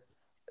coordinator,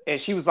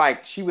 and she was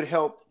like, she would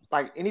help,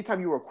 like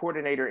anytime you were a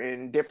coordinator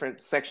in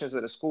different sections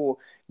of the school,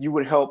 you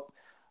would help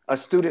a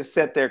student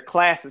set their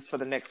classes for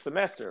the next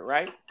semester,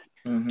 right?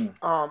 And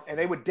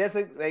they would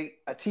designate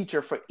a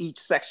teacher for each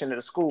section of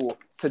the school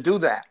to do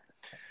that.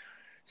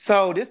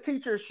 So this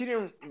teacher,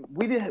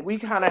 we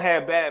kind of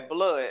had bad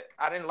blood.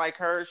 I didn't like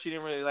her. She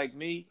didn't really like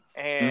me.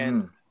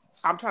 And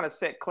I'm trying to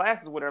set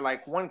classes with her.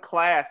 Like one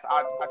class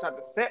I tried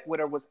to set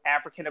with her was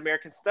African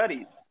American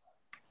Studies.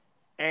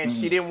 And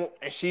she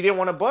didn't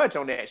want to budge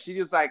on that. She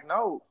was like,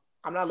 no,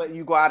 I'm not letting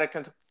you go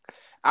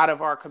out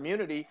of our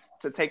community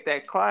to take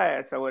that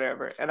class or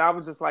whatever. And I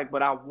was just like,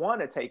 but I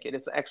want to take it.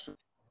 It's extra.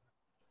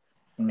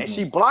 And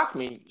she blocked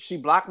me. She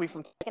blocked me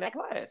from taking that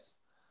class.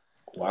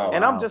 Wow.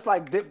 And I'm just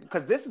like,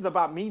 because this is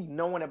about me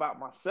knowing about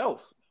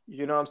myself.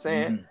 You know what I'm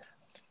saying?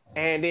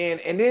 And then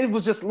it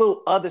was just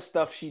little other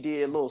stuff she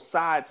did, little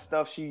side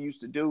stuff she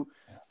used to do.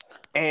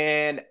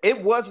 And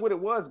it was what it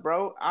was,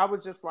 bro. I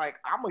was just like,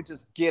 I'm gonna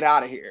just get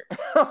out of here.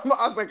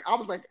 I was like, I'm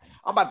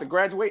about to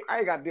graduate. I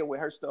ain't got to deal with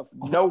her stuff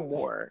no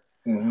more.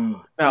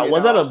 Now,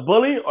 was that a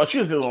bully, or she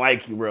just didn't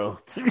like you, bro?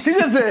 She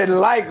just didn't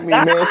like me,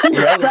 man. She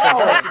was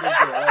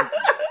sour.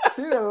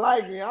 She didn't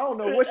like me. I don't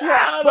know what she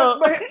had.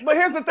 But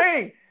here's the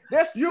thing.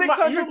 There's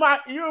 600.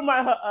 You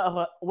remind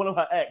her one of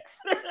her ex.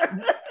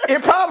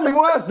 It probably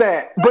was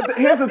that. But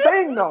here's the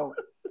thing,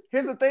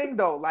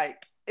 though. Like,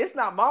 it's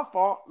not my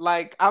fault.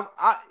 Like,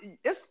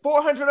 it's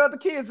 400 other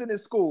kids in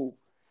this school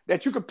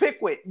that you could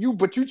pick with.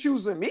 But you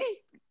choosing me,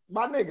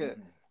 my nigga.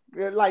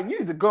 Like, you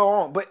need to go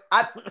on. But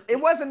it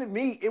wasn't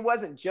me. It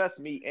wasn't just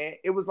me. And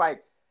it was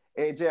like,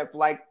 hey, Jeff,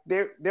 like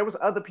there was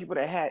other people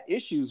that had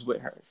issues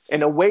with her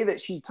and the way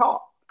that she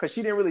taught, because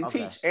she didn't really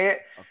teach. And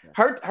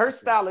her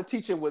style of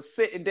teaching was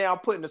sitting down,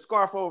 putting a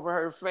scarf over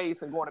her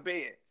face and going to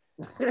bed.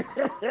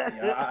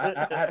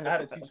 Yeah, I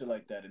had a teacher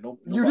like that. And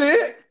you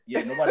did?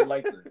 Yeah, nobody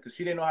liked her because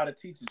she didn't know how to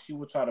teach, and she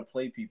would try to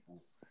play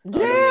people.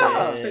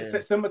 Yeah.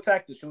 Similar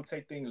tactics. She'll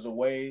take things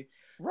away.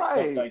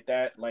 Right. Stuff like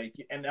that. Like,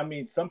 and I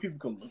mean, some people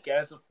could look at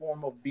it as a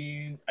form of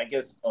being, I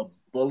guess, a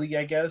bully,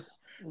 to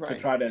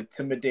try to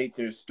intimidate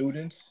their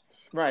students.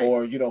 Right.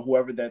 Or,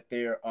 whoever that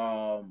they're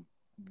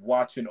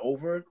watching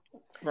over.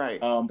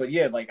 Right. But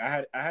yeah, like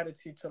I had a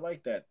teacher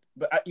like that.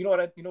 But you know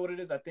what it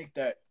is? I think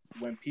that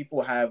when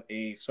people have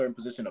a certain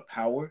position of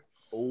power,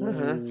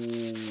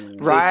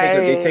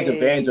 they take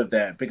advantage of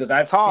that, because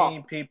I've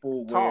seen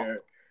people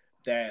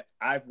that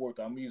I've worked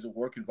on. I'm gonna use a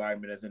work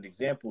environment as an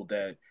example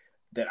that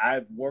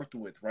I've worked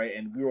with, right?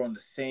 And we were on the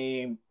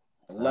same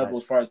level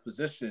as far as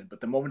position, but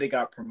the moment they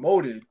got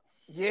promoted,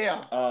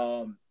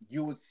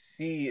 you would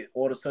see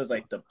all of a sudden,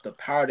 like the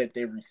power that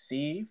they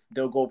receive,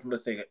 they'll go from,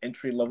 let's say, an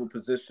entry level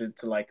position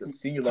to like a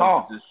senior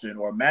level position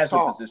or a master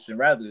position.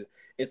 Rather,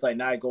 it's like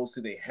now it goes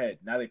to their head.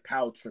 Now they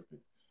power tripping.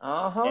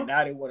 And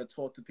now they want to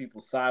talk to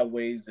people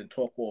sideways and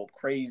talk all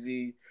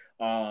crazy,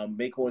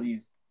 make all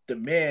these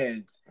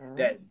demands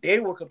that they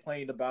were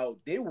complaining about,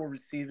 they were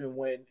receiving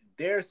when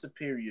their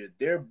superior,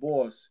 their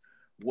boss,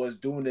 was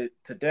doing it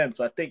to them.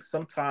 So I think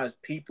sometimes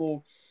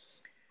people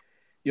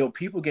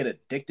get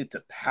addicted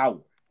to power,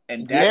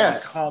 and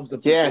that becomes a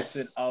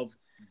position of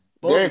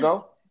bullying. There you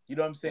go. You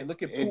know what I'm saying?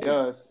 Look at Putin. It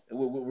does.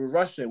 With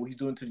Russia, what he's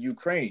doing to the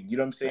Ukraine. You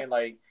know what I'm saying?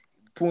 Like,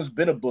 Putin's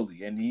been a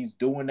bully, and he's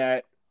doing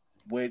that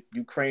with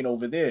Ukraine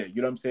over there.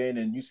 You know what I'm saying?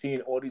 And you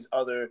seeing all these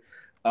other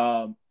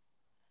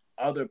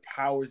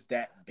powers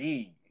that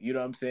be. You know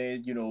what I'm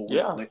saying? You know,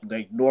 with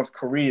like North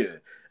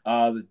Korea,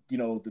 you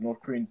know, the North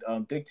Korean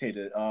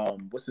dictator.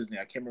 What's his name?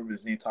 I can't remember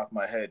his name top of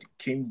my head.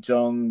 Kim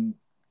Jong,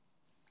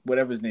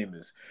 whatever his name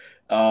is.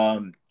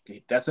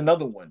 That's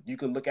another one. You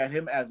could look at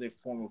him as a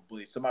form of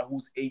bully. Somebody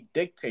who's a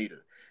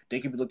dictator. They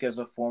could be looked as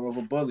a form of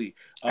a bully.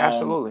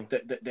 Absolutely.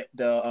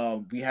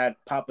 We had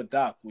Papa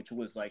Doc, which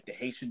was like the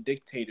Haitian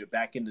dictator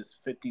back in the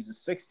 50s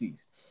and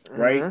 60s,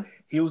 right? Mm-hmm.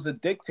 He was a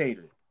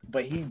dictator,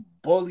 but he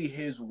bullied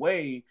his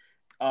way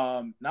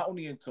not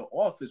only into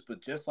office, but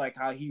just like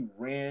how he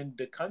ran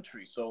the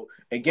country. So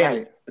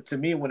again, to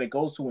me, when it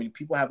goes to when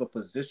people have a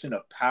position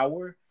of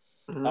power,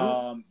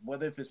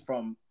 whether if it's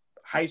from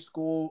high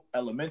school,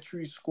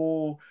 elementary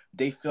school,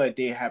 they feel like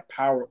they have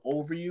power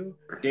over you,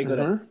 they're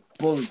gonna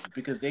bully you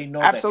because they know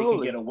that they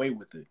can get away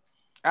with it.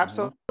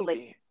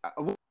 Absolutely.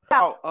 What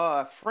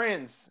about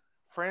friends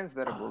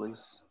that are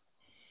bullies?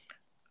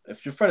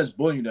 If your friend is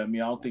bullying you, I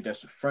mean, I don't think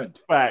that's your friend.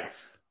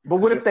 Facts. But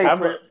what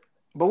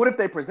if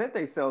they present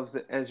themselves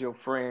as your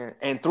friend,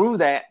 and through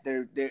that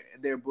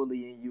they're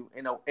bullying you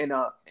in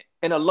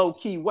a low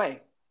key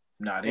way?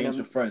 Nah, they ain't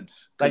your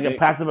friends. Like a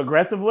passive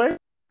aggressive way?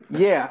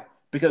 Yeah.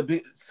 Because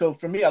so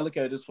for me, I look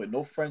at it this way: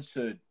 no friend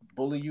should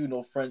bully you.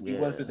 No friend,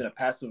 even if it's in a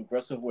passive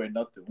aggressive way or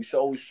nothing. We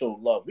should always show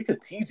love. We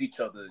could tease each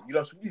other. You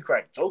know, we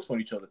crack jokes on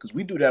each other because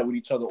we do that with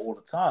each other all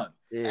the time.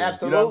 Yeah.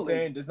 Absolutely. You know what I'm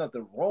saying? There's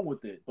nothing wrong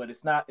with it, but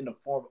it's not in the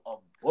form of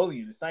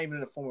bullying. It's not even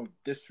in the form of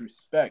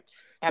disrespect.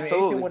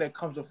 Absolutely. Anything when it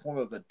comes to form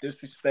of a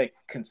disrespect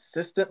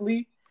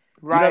consistently,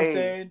 you know what I'm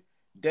saying?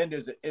 Then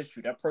there's an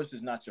issue. That person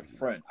is not your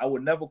friend. I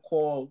would never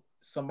call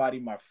somebody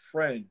my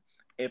friend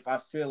if I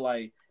feel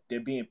like they're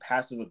being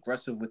passive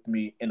aggressive with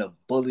me in a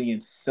bullying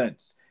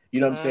sense. You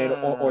know what I'm saying?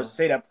 Or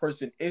say that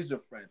person is your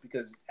friend,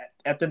 because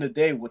at the end of the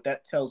day, what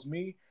that tells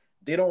me,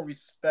 they don't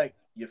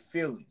respect your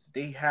feelings.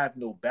 They have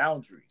no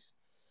boundaries.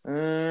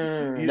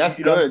 That's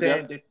you know good. What I'm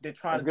saying? Yeah. They're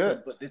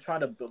trying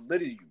to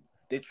belittle you.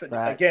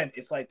 Again,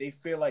 it's like they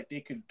feel like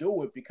they can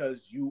do it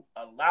because you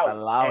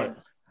allow it.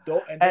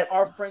 And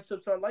our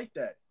friendships are like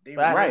that. They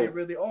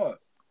really are.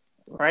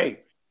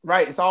 Right.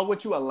 It's all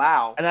what you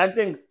allow. And I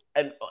think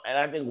And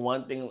I think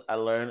one thing I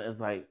learned is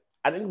like,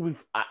 I think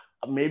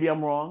maybe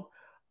I'm wrong.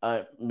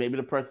 Maybe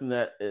the person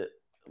that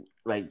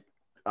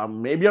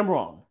maybe I'm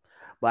wrong,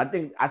 but I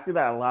think I see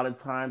that a lot of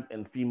times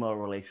in female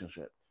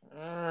relationships,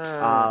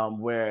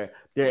 where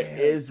there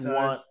is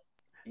one.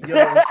 Yo,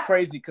 it's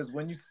crazy because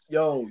when you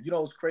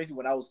know it's crazy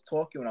when I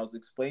was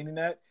explaining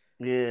that.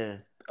 Yeah.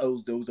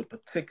 There was a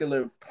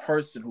particular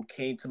person who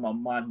came to my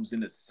mind who's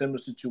in a similar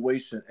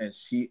situation, and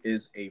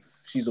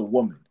she's a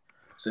woman.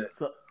 So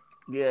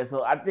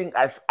I think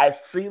I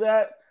see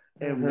that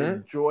in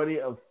majority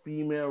of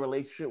female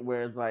relationship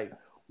where it's like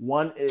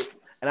one is,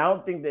 and I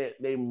don't think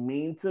that they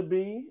mean to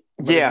be,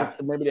 but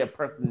just maybe their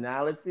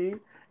personality,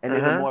 and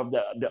they're more of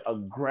the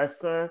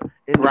aggressor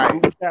in the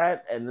group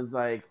chat, and it's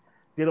like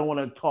they don't want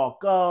to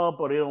talk up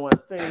or they don't want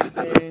to say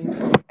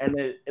anything, and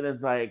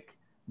it's like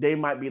they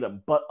might be the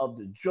butt of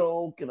the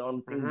joke and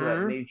on things of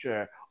that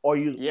nature, or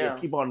you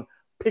keep on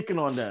picking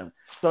on them.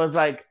 So it's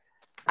like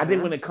I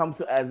think when it comes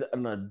to as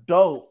an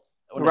adult,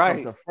 when it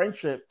comes to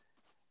friendship,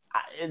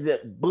 is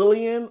it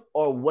bullying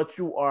or what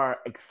you are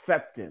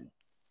accepting?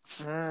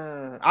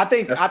 I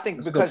think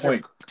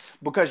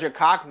because you're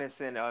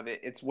cognizant of it,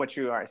 it's what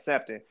you are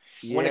accepting.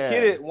 Yeah.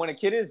 When a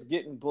kid is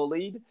getting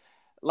bullied,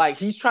 like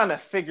he's trying to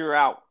figure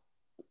out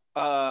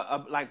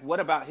like what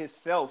about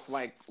himself?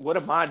 Like what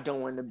am I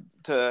doing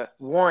to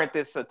warrant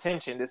this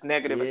attention, this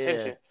negative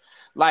attention?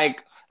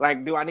 Like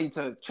do I need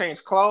to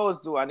change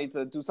clothes? Do I need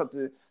to do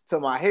something to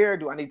my hair?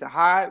 Do I need to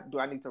hide? Do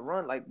I need to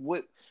run? Like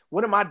what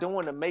am I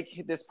doing to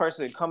make this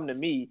person come to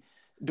me?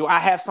 Do I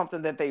have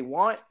something that they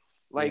want?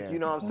 Like, you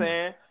know what I'm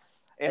saying?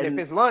 And if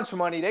it's lunch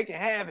money, they can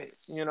have it,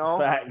 you know?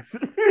 Facts.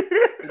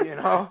 You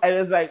know? And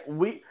it's like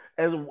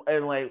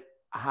and like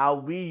how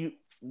we,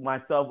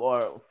 myself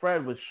or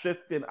Fred, was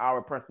shifting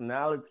our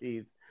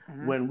personalities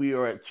when we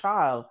were a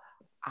child.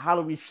 How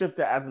do we shift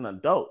it as an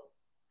adult?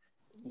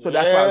 So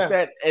that's why I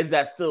said, is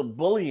that still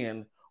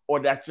bullying,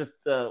 or that's just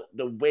the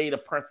way the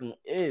person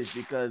is?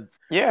 Because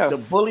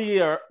the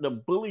bullier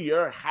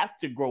has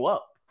to grow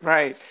up.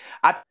 Right.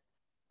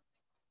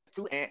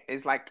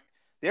 It's like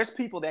there's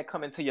people that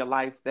come into your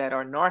life that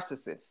are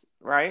narcissists,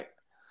 right?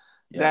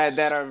 Yes.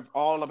 That are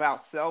all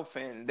about self,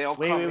 and they'll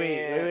come in.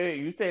 Wait.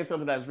 You're saying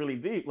something that's really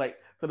deep. Like,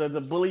 so there's a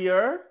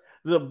bullier,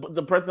 the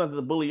person that's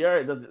the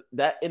bullier, does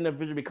that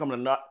individual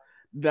become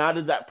now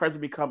does that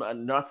person become a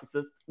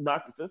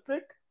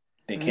narcissistic?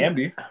 They can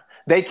be.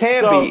 They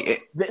can be.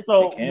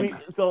 So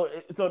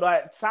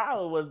that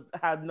child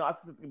had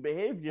narcissistic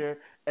behavior,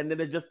 and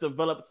then it just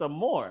developed some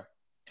more.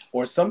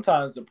 Or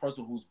sometimes the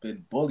person who's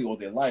been bullied all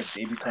their life,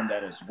 they become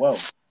that as well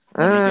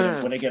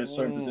when they get a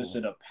certain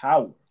position of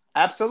power.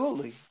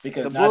 Absolutely.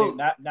 Because now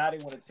they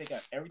want to take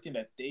out everything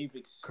that they've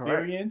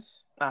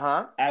experienced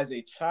as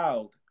a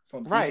child,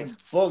 from being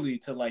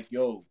bullied to like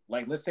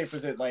let's say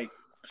for like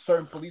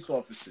certain police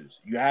officers.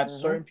 You have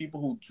certain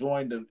people who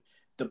join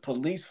the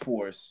police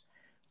force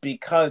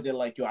because they're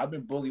like, yo, I've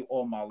been bullied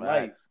all my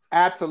life.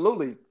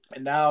 Absolutely.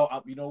 And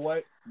now, you know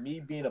what? Me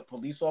being a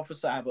police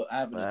officer, I have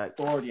an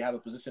authority, I have a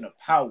position of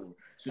power.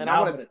 So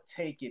now I'm going to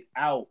take it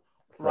out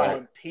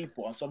on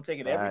people. So I'm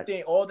taking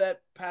everything, all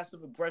that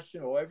passive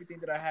aggression or everything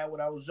that I had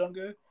when I was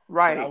younger,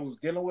 that I was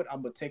dealing with,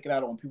 I'm going to take it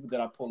out on people that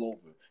I pull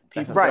over.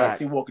 People that I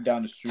see walking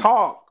down the street.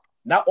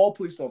 Not all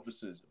police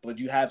officers, but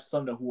you have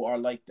some who are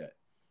like that.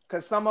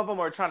 Because some of them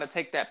are trying to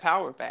take that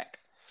power back.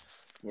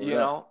 You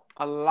know,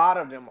 a lot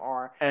of them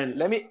are.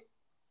 And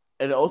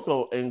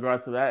also in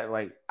regards to that,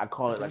 like I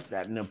call it like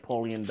that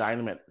Napoleon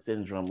Dynamite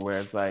syndrome, where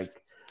it's like,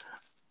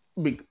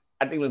 I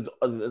think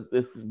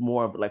this is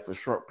more of like for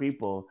short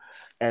people,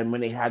 and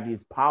when they have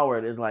these power,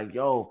 it's like,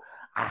 yo,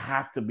 I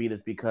have to be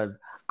this because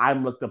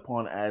I'm looked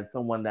upon as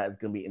someone that is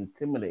going to be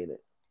intimidated.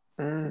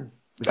 All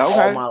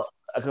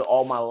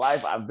my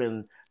life I've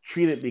been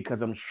treated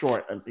because I'm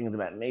short and things of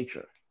that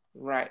nature.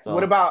 Right. So,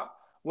 what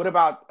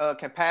about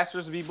can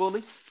pastors be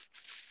bullies?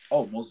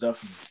 Oh, most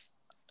definitely.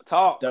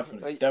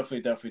 Definitely.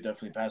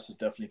 Pastors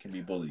definitely can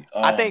be bullied.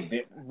 I think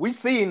we've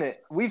seen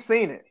it.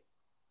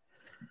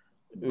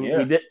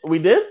 Yeah. We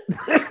did.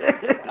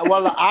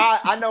 Well,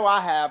 I know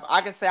I have.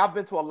 I can say I've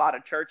been to a lot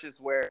of churches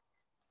where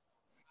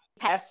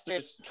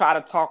pastors try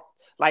to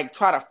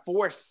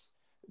force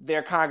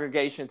their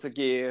congregation to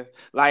give,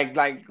 like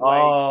to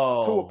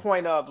a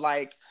point of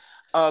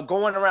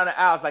going around the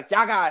aisles, like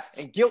y'all got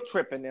and guilt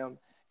tripping them.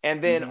 And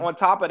then on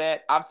top of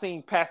that, I've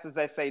seen pastors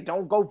that say,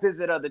 don't go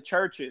visit other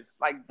churches,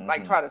 like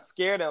try to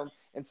scare them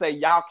and say,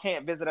 y'all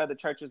can't visit other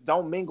churches.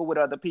 Don't mingle with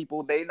other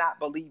people. They're not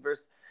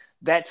believers.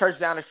 That church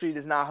down the street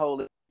is not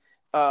holy.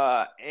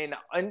 And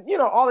you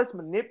know, all this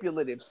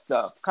manipulative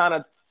stuff, kind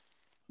of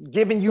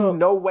giving you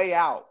no way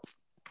out.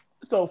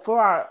 So for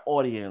our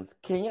audience,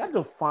 can you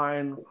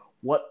define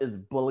what is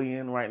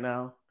bullying right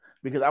now?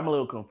 Because I'm a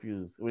little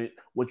confused with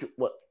what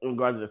in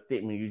regards to the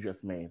statement you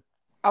just made.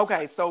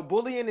 Okay, so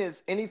bullying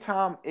is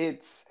anytime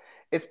it's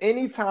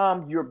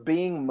anytime you're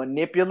being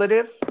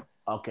manipulative.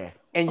 Okay.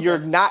 And you're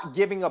not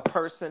giving a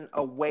person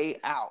a way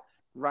out,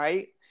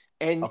 right?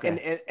 And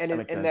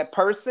that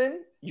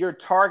person, you're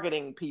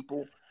targeting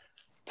people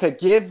to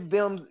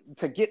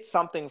get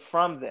something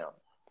from them.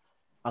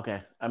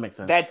 Okay, that makes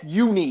sense. That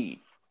you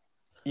need.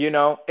 You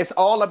know, it's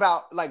all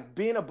about like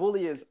being a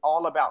bully is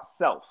all about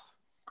self.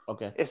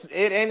 Okay. It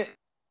ain't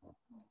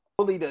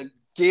bully to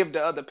give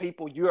to other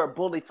people. You're a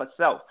bully for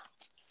self.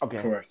 Okay.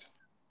 Correct.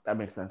 That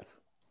makes sense.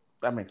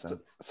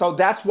 So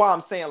that's why I'm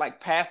saying like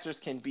pastors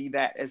can be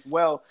that as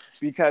well,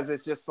 because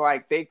it's just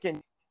like they can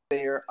use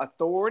their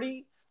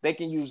authority, they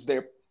can use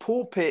their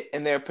pulpit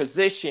and their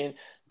position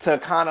to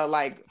kind of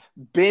like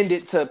bend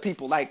it to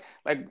people, like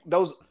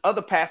those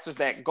other pastors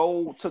that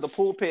go to the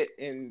pulpit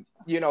and,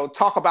 you know,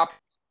 talk about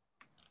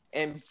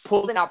and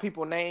pulling out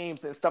people's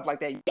names and stuff like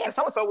that. Yeah,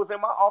 so-and-so was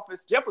in my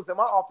office. Jeff was in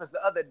my office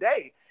the other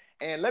day.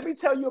 And let me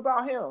tell you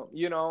about him,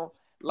 you know,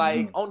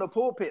 like on the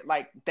pulpit,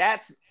 like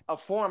that's a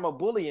form of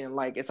bullying.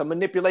 Like it's a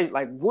manipulation.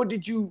 Like, what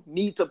did you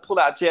need to pull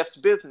out Jeff's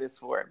business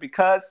for?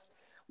 Because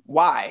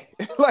why?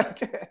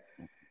 Like,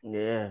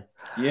 yeah.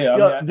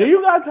 Yo, do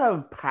you guys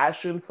have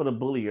passion for the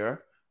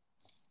bullier?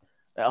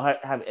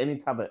 Have any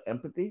type of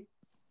empathy?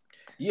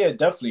 Yeah,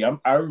 definitely.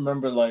 I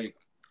remember like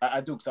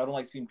I do, because I don't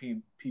like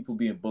seeing people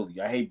being bullied.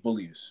 I hate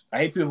bullies. I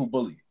hate people who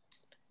bully.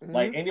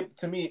 Like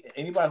to me,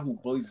 anybody who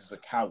bullies is a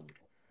coward.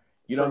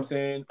 You know what I'm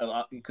saying?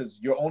 Because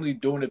you're only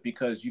doing it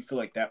because you feel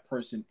like that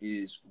person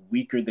is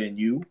weaker than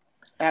you.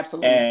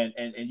 Absolutely.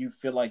 And you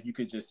feel like you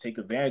could just take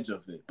advantage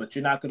of it. But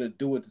you're not going to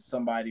do it to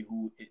somebody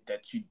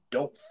that you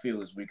don't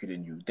feel is weaker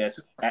than you. That's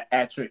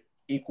at your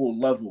equal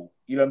level.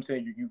 You know what I'm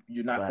saying?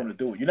 You're not going to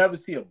do it. You never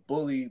see a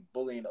bully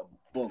bullying a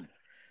bully.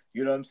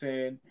 You know what I'm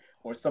saying?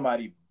 Or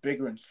somebody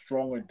bigger and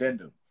stronger than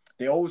them.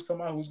 They always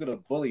somebody who's going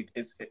to bully.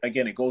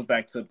 Again, it goes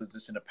back to a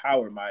position of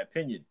power, in my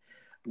opinion,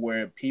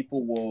 where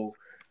people will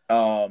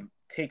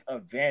take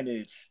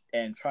advantage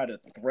and try to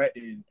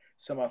threaten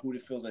somebody who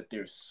feels like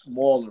they're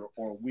smaller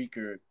or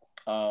weaker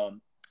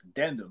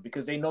than them,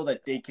 because they know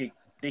that they can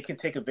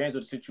take advantage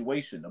of the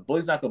situation. A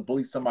bully's not gonna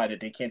bully somebody that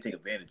they can't take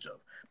advantage of,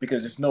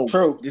 because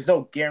there's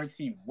no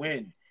guaranteed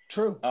win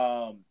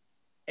in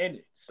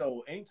it.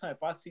 So anytime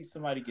if I see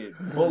somebody get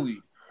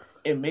bullied,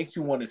 it makes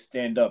you want to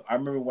stand up. I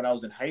remember when I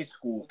was in high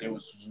school, there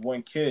was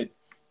one kid.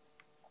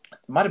 It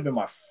might have been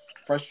my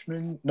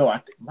freshman. No,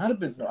 might have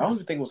been. No, I don't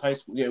even think it was high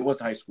school. Yeah, it was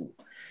high school.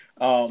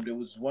 There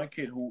was one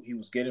kid who he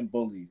was getting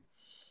bullied,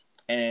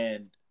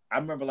 and I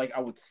remember like I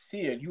would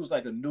see it. He was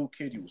like a new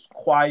kid. He was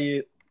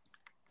quiet,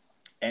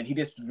 and he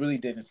just really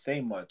didn't say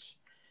much.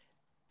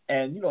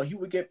 And you know, he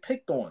would get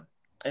picked on.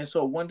 And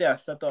so one day I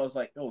stepped out. I was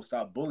like, "Yo,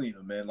 stop bullying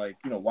him, man! Like,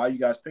 you know, why you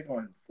guys picking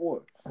on him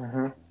for?"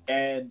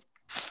 And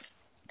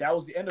that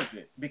was the end of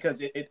it, because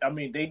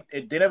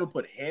they never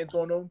put hands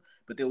on him,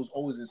 but they was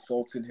always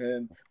insulting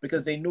him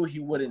because they knew he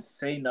wouldn't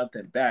say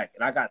nothing back.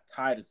 And I got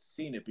tired of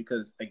seeing it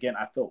because, again,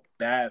 I felt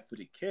bad for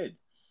the kid.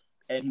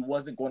 and he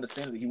wasn't going to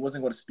say anything. He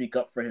wasn't going to speak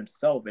up for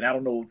himself. And I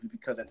don't know if it's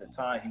because at the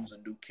time he was a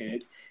new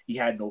kid, he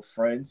had no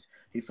friends,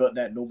 he felt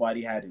that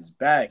nobody had his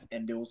back,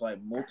 and there was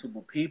like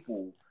multiple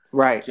people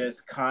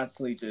just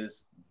constantly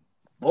just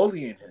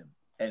bullying him.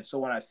 And so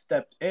when I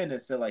stepped in and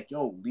said like,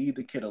 yo, leave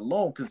the kid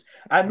alone, because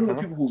I knew the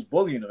people who was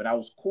bullying him and I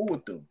was cool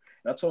with them.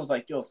 And I told him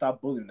like, yo,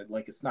 stop bullying him.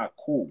 Like, it's not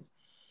cool.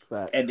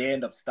 Facts. And they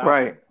end up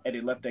stopping and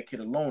they left that kid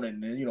alone.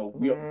 And then, you know,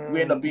 we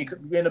end up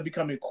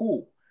becoming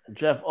cool.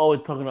 Jeff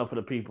always talking up for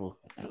the people.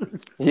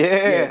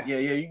 Yeah.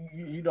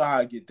 You know how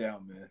I get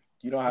down, man.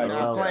 You know how I get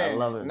down. I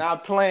love it.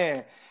 Not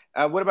playing.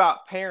 What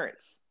about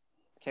parents?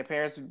 Can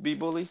parents be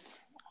bullies?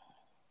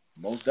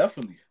 Most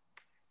definitely.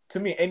 To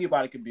me,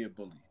 anybody can be a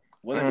bully.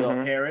 Whether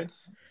it's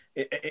parents,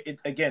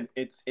 it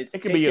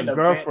can be your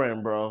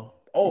girlfriend, bro.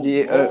 Oh,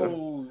 yeah.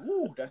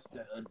 That's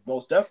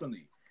most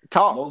definitely.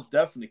 Most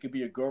definitely, it could be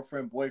your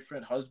girlfriend,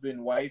 boyfriend,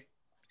 husband, wife.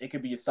 It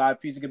could be your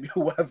side piece. It could be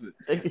whoever.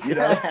 You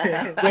know.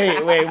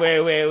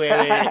 Wait.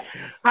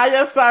 How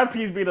your side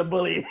piece be the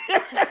bully?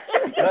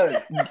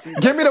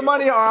 Give me the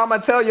money, or I'm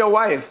gonna tell your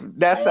wife.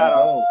 That's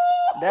how.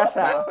 That's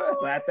how.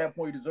 But at that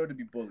point, you deserve to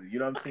be bullied. You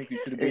know what I'm saying? You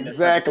should have been in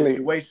that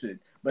situation.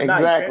 But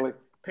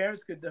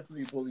parents could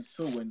definitely be bullies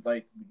too. And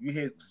like you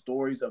hear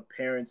stories of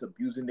parents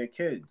abusing their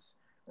kids,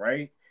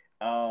 right?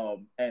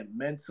 And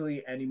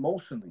mentally and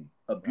emotionally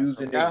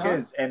abusing their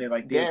kids, and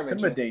they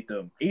intimidate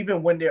them,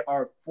 even when they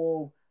are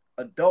full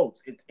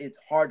adults. It's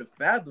hard to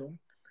fathom,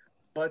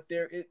 but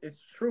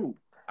it's true.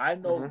 I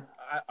know.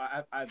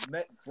 I've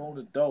met grown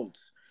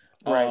adults.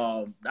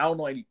 I don't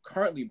know any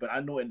currently, but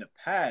I know in the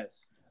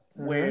past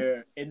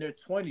where in their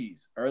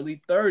 20s,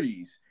 early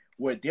 30s,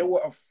 where they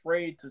were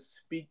afraid to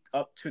speak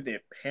up to their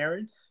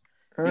parents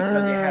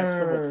because they had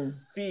so much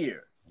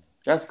fear.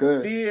 That's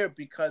good. Fear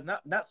because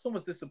not so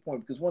much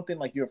disappointment, because one thing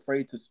like you're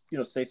afraid to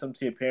say something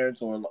to your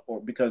parents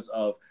or because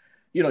of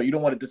you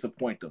don't want to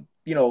disappoint them.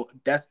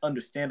 That's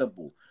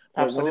understandable.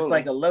 But Absolutely. When it's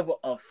like a level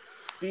of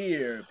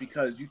fear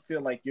because you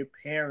feel like your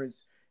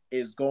parents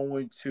is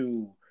going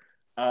to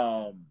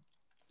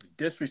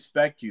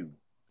disrespect you,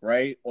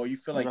 right? Or you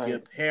feel like your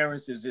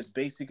parents is just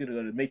basically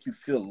going to make you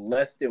feel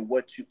less than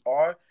what you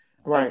are.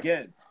 Right.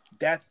 Again,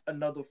 that's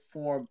another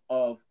form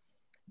of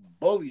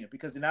bullying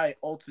because now it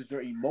alters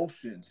your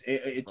emotions.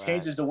 It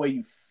changes the way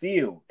you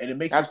feel, and it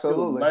makes you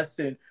feel less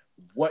than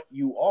what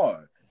you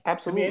are.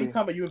 Absolutely. To me,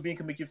 anytime a human being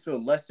can make you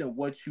feel less than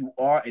what you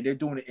are, and they're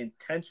doing it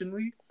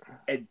intentionally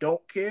and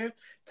don't care,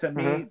 to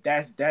me,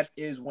 that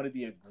is one of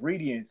the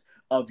ingredients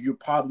of you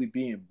probably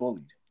being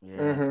bullied.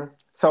 Yeah.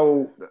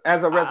 So,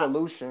 as a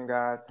resolution,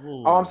 guys.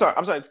 I'm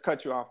sorry to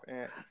cut you off.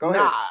 Go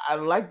ahead. I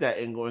like that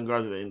in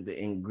regards to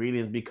the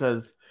ingredients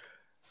because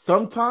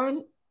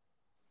sometimes,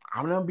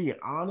 I'm gonna be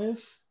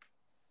honest,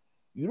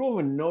 you don't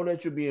even know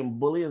that you're being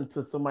bullied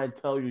until somebody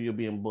tells you you're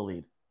being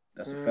bullied.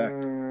 That's a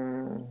fact.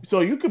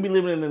 So you could be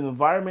living in an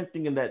environment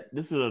thinking that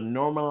this is a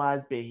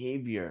normalized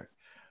behavior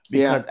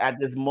because at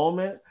this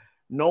moment,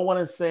 no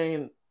one's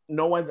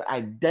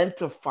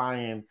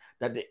identifying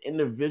that the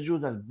individual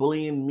that's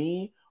bullying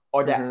me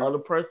or that other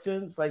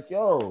person. It's like,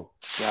 yo,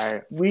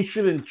 we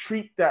shouldn't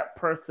treat that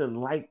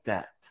person like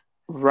that.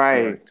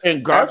 Right. In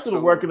regards to the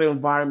working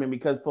environment,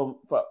 because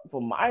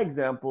for my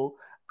example,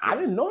 I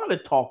didn't know how to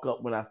talk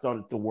up when I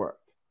started to work.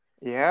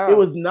 Yeah. It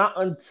was not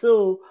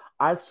until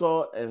I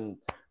saw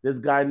this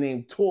guy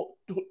named Tor.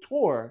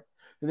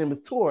 His name is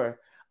Tor.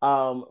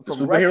 From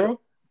superhero?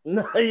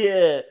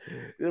 Russia.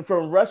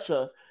 From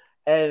Russia.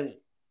 And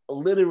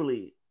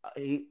literally,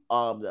 he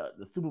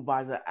the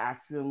supervisor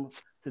asked him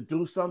to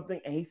do something,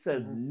 and he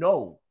said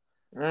no.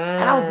 And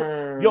I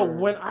was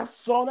when I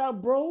saw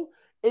that, bro,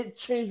 it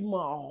changed my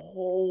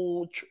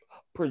whole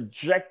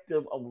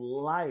projective of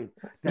life.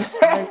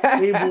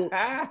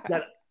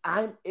 That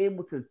I'm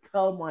able to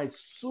tell my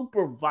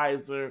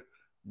supervisor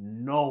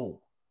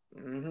no.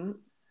 And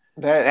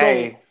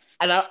I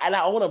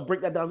want to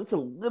break that down just a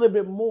little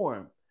bit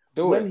more.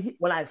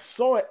 When I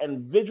saw it and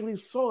visually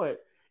saw it,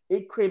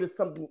 it created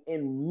something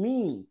in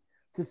me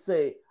to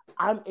say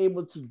I'm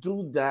able to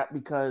do that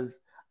because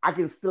I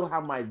can still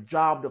have my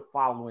job the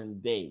following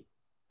day.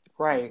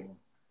 Right.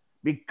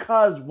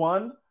 Because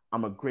one,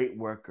 I'm a great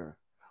worker,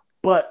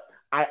 but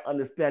I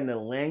understand the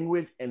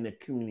language and the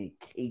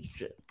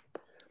communication.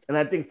 And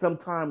I think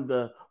sometimes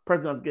the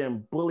person that's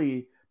getting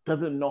bullied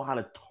doesn't know how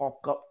to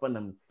talk up for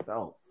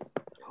themselves.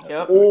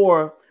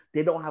 Or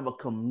they don't have a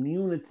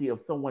community of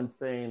someone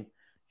saying,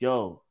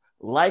 yo,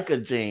 like a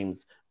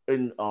James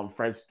in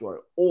Fred's story,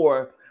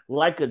 or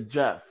like a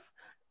Jeff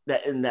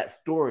that in that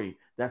story,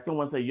 that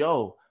someone say,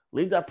 yo,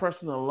 leave that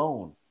person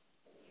alone.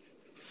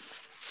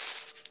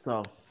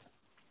 So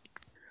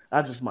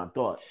that's just my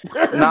thought.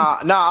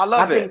 I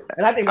love it.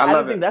 I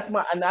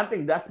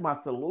think that's my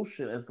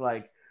solution. It's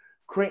like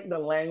create the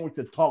language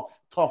to talk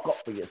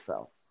up for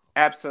yourself.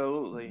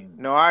 Absolutely.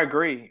 No, I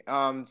agree.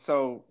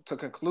 So to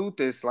conclude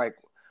this, like,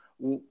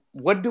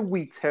 what do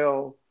we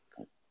tell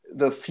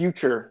the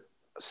future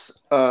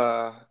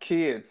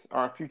kids,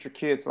 our future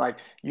kids, like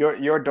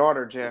your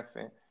daughter, Jeff,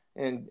 and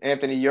And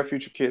Anthony, your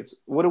future kids,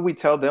 what do we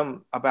tell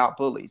them about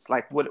bullies?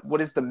 Like,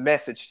 what is the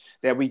message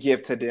that we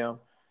give to them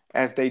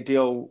as they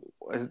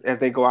as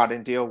they go out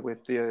and deal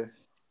with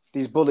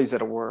these bullies of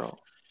the world?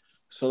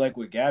 So like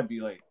with Gabby,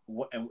 like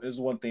what and is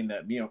one thing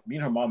that me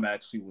and her mom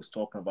actually was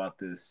talking about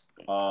this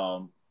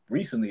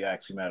recently,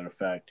 actually, matter of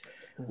fact,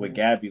 with Mm-hmm.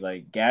 Gabby.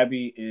 Like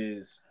Gabby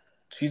is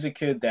she's a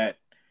kid that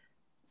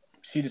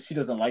she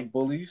doesn't like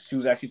bullies. She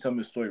was actually telling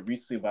me a story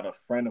recently about a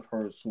friend of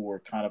hers who were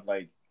kind of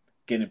like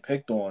getting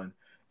picked on,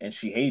 and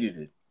she hated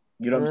it.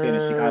 You know what I'm saying?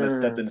 And she kind of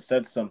stepped in Mm, and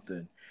said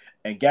something.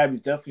 And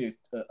Gabby's definitely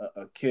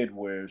a kid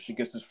where she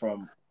gets this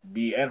from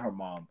me and her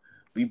mom.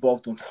 We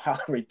both don't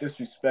tolerate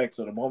disrespect.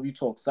 So the moment you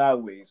talk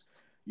sideways,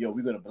 yo,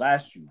 we're gonna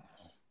blast you.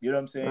 You know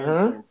what I'm saying?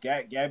 mm-hmm. So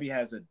Gabby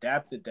has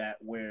adapted that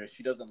where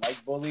she doesn't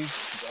like bullies.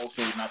 She's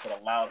also not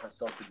gonna allow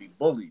herself to be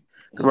bullied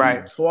because we've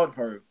Right. taught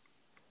her,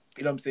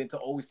 you know what I'm saying, to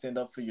always stand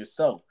up for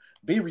yourself.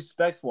 Be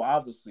respectful,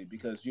 obviously,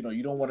 because you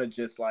don't want to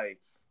just like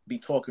be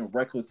talking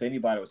reckless to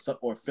anybody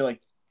or feel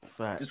like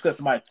just because Facts.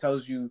 somebody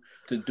tells you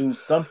to do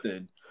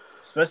something,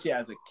 especially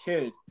as a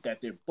kid,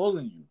 that they're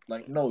bullying you.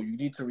 Like, no, you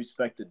need to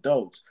respect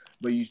adults,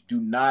 but you do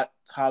not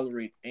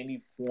tolerate any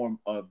form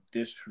of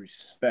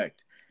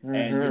disrespect.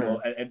 And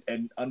Mm-hmm.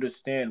 and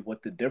understand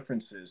what the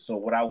difference is. So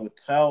what I would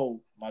tell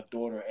my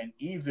daughter and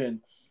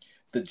even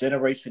the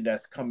generation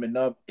that's coming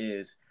up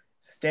is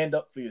stand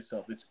up for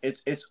yourself.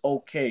 It's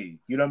okay.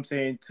 You know what I'm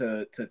saying?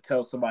 To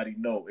tell somebody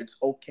no. It's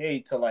okay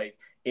to like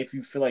if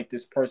you feel like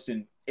this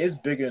person is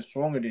bigger and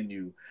stronger than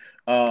you,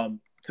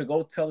 to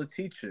go tell a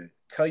teacher,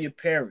 tell your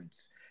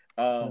parents.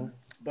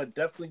 But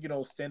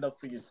definitely, stand up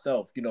for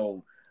yourself.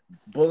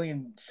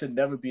 Bullying should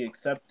never be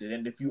accepted.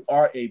 And if you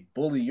are a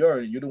bullier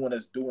and you're the one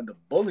that's doing the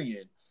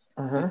bullying,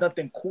 there's Mm-hmm.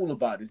 nothing cool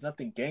about it. There's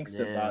nothing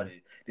gangster Yeah. about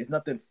it. There's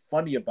nothing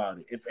funny about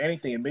it. If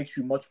anything, it makes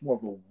you much more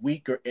of a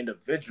weaker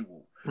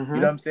individual. You know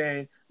what Mm-hmm. I'm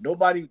saying?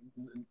 Nobody,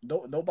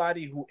 no,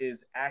 nobody who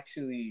is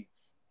actually,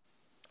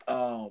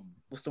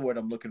 what's the word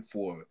I'm looking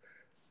for?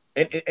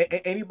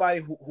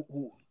 Anybody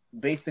who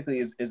basically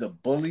is a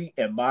bully,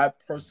 in my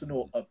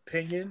personal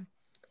opinion,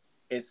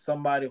 is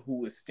somebody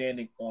who is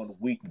standing on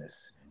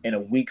weakness and a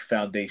weak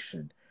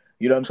foundation.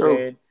 You know what I'm True.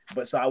 saying?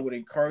 But so I would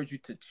encourage you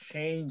to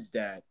change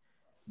that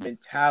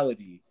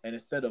mentality and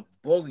instead of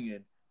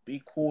bullying,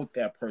 be cool with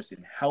that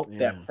person, help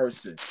that Yeah.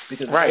 person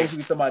because it's Right. always gonna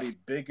be somebody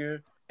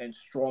bigger and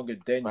stronger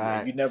than you,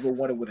 and you never Facts.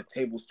 want it when the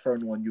tables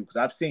turn on you. Because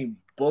I've seen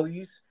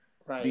bullies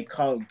Right.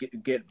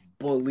 get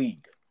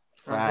bullied.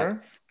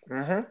 Mm-hmm.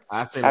 Mm-hmm.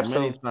 I've seen it many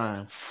Absolutely.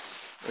 times.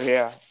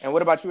 Yeah. And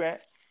what about you,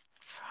 Ant?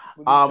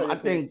 What do you tell I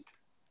your think, kids?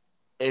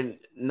 and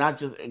not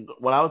just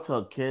what I would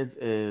tell kids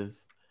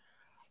is,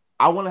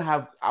 I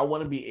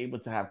want to be able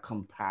to have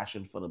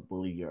compassion for the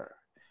bullier.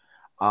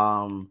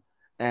 Um,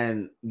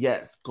 and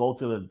yes, go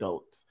to the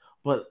adults,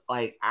 but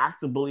like ask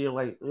the bullier,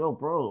 like, yo,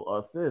 bro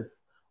or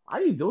sis, why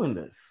are you doing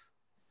this?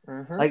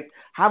 Mm-hmm. Like,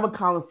 have a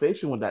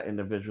conversation with that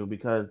individual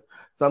because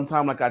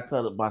sometimes, like I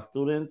tell my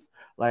students,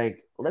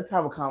 like, let's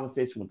have a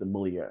conversation with the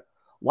bullier.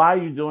 Why are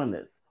you doing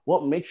this?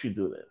 What makes you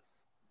do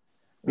this?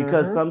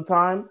 Because Mm-hmm.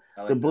 sometimes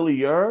I the like that.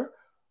 bullier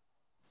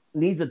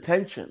needs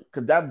attention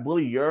because that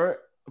bullier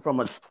from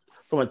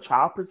a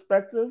child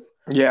perspective,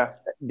 Yeah.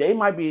 they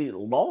might be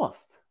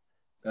lost,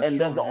 That's and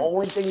then true. Mm-hmm.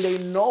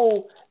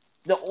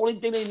 the only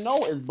thing they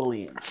know is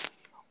bullying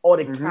or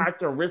the Mm-hmm.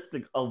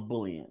 characteristic of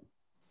bullying.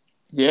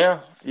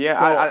 Yeah. Yeah.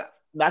 So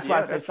that's why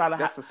I Yeah, said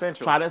that's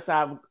essential. try to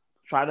have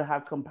try to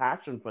have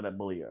compassion for that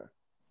bullier.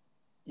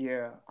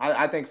 Yeah.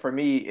 I think for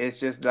me it's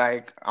just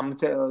like I'm gonna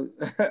tell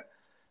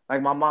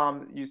like my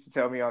mom used to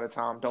tell me all the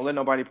time, don't let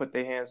nobody put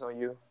their hands on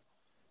you.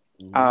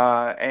 Hmm.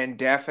 And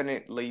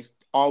definitely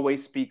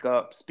always speak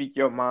up, speak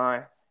your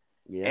mind,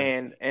 Yeah,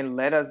 and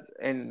let us,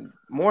 and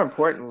more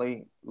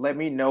importantly, let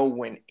me know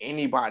when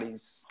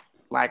anybody's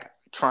like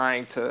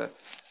trying to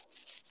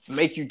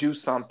make you do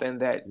something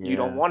that you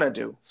don't yeah, want to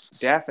do.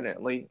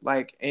 Definitely,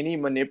 like any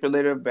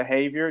manipulative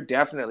behavior,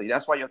 definitely.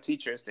 That's why your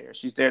teacher is there.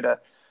 She's there to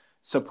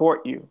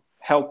support you,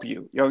 help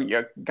you.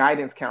 Your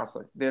guidance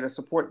counselor there to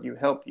support you,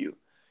 help you.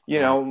 You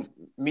know, facts.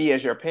 me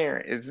as your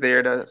parent is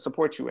there to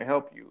support you and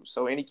help you.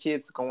 So any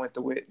kids going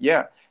through it,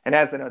 yeah. And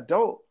as an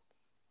adult,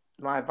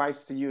 my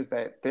advice to you is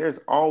that there's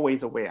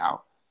always a way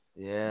out.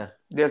 Yeah,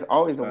 There's That's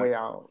always a way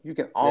fact. out. You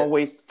can that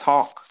always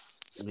talk,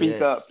 speak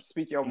yeah. up,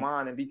 speak your You,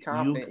 mind, and be you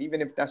confident, even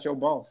if that's your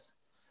boss.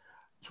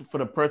 for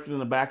the person in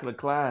the back of the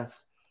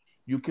class,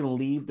 you can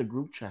leave the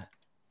group chat.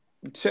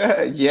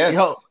 Yo,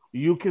 Yes,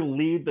 you can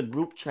leave the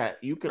group chat.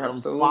 You can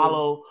absolutely.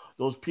 unfollow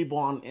those people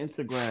on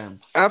Instagram.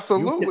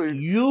 Absolutely.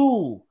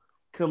 You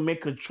can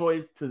make a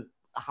choice to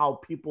how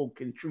people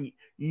can treat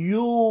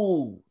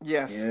you.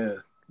 Yes. Yeah.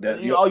 That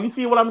Oh, you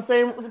see what I'm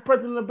saying? The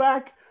person in the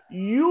back,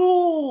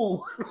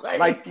 you Like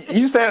like.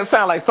 you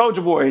sound like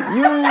Soldier Boy.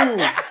 You.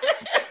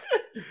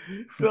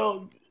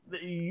 So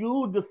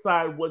you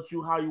decide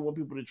how you want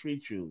people to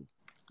treat you.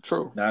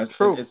 True. now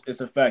True.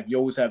 it's a fact. You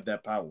always have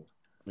that power.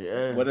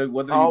 Yeah, Whether you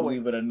believe it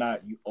Always. or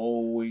not, you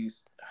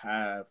always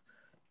have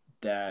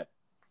that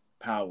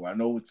power. I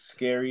know it's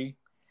scary,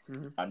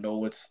 I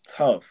know it's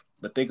tough,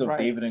 but think of Right.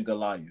 David and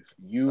Goliath.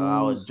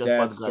 I was Use just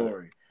about that to go there.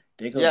 story.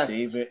 Think of Yes.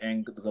 David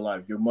and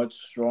Goliath. You're much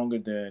stronger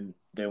than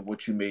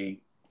what you may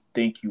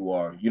think you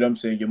are. You know what I'm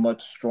saying? You're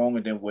much stronger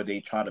than what they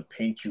try to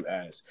paint you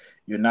as.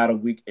 You're not a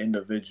weak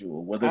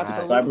individual. Whether if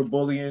it's Absolutely.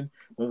 cyberbullying,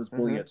 whether it's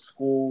bullying at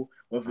school,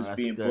 whether it's That's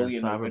being good.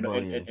 bullied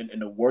Cyberbullying.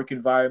 in a work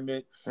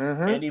environment,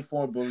 Mm-hmm. any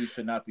form of bullying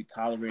should not be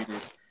tolerated.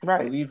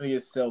 Right. Believe in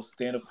yourself,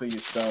 stand up for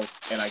yourself,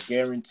 and I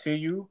guarantee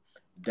you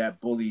that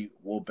bully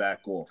will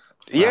back off.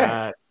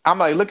 Yeah. Right. I'm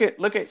like,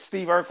 look at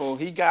Steve Urkel.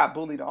 He got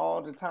bullied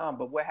all the time,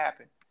 but what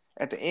happened?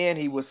 At the end,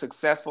 he was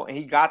successful and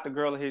he got the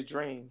girl of his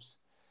dreams.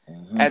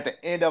 At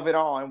the end of it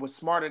all, and was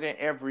smarter than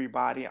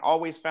everybody, and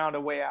always found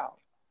a way out.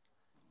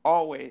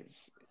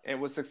 Always, and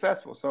was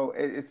successful. So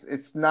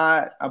it's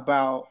not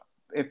about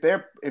if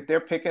they're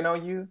picking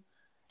on you,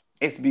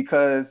 it's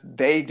because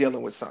they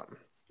dealing with something.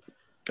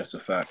 That's a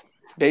fact.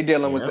 They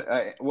dealing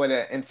Yep. with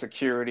an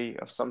insecurity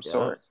of some Yep.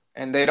 sort,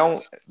 and they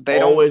don't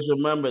Always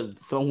remember,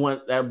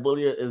 someone that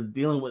bullier is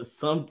dealing with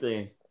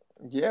something.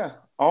 Yeah,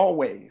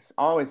 always,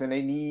 and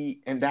they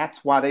need, and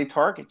that's why they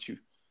target you,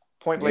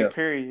 point blank,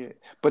 period.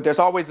 But there's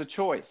always a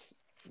choice.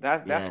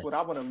 That's what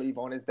I want to leave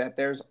on, is that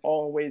there's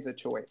always a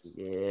choice.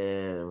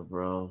 Yeah,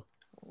 bro.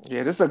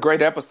 Yeah, this is a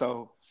great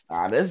episode.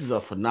 This is a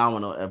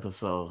phenomenal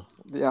episode.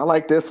 Yeah, I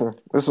like this one.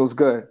 This was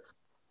good.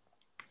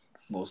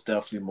 Most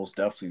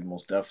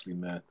definitely,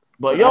 man.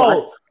 But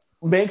yo,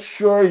 make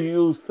sure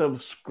you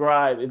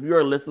subscribe. If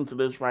you're listening to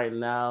this right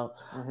now,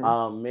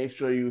 make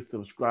sure you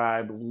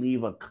subscribe,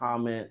 leave a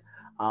comment.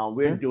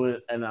 We're doing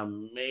an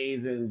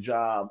amazing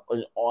job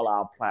on all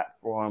our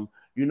platform.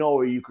 You know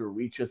where you can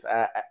reach us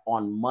at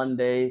on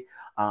Monday,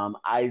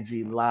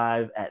 IG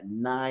Live at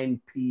 9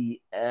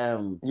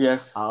 p.m.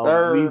 Yes,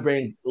 sir.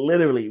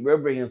 We're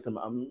bringing some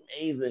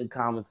amazing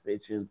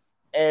conversations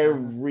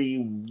every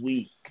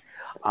week.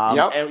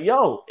 And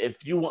yo,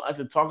 if you want us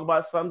to talk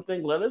about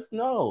something, let us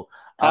know.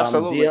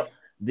 Absolutely.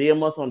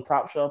 DM us on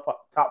Top Shelf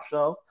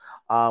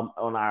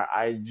on our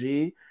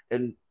IG,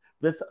 and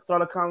let's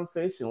start a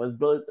conversation.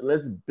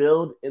 Let's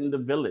build in the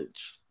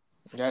village.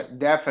 Yeah,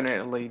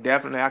 definitely. I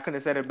couldn't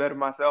have said it better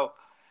myself.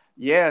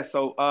 Yeah,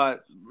 so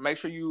make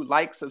sure you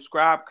like,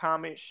 subscribe,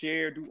 comment,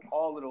 share, do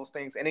all of those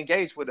things, and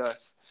engage with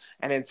us.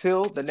 And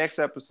until the next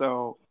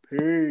episode,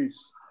 peace.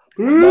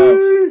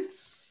 Love.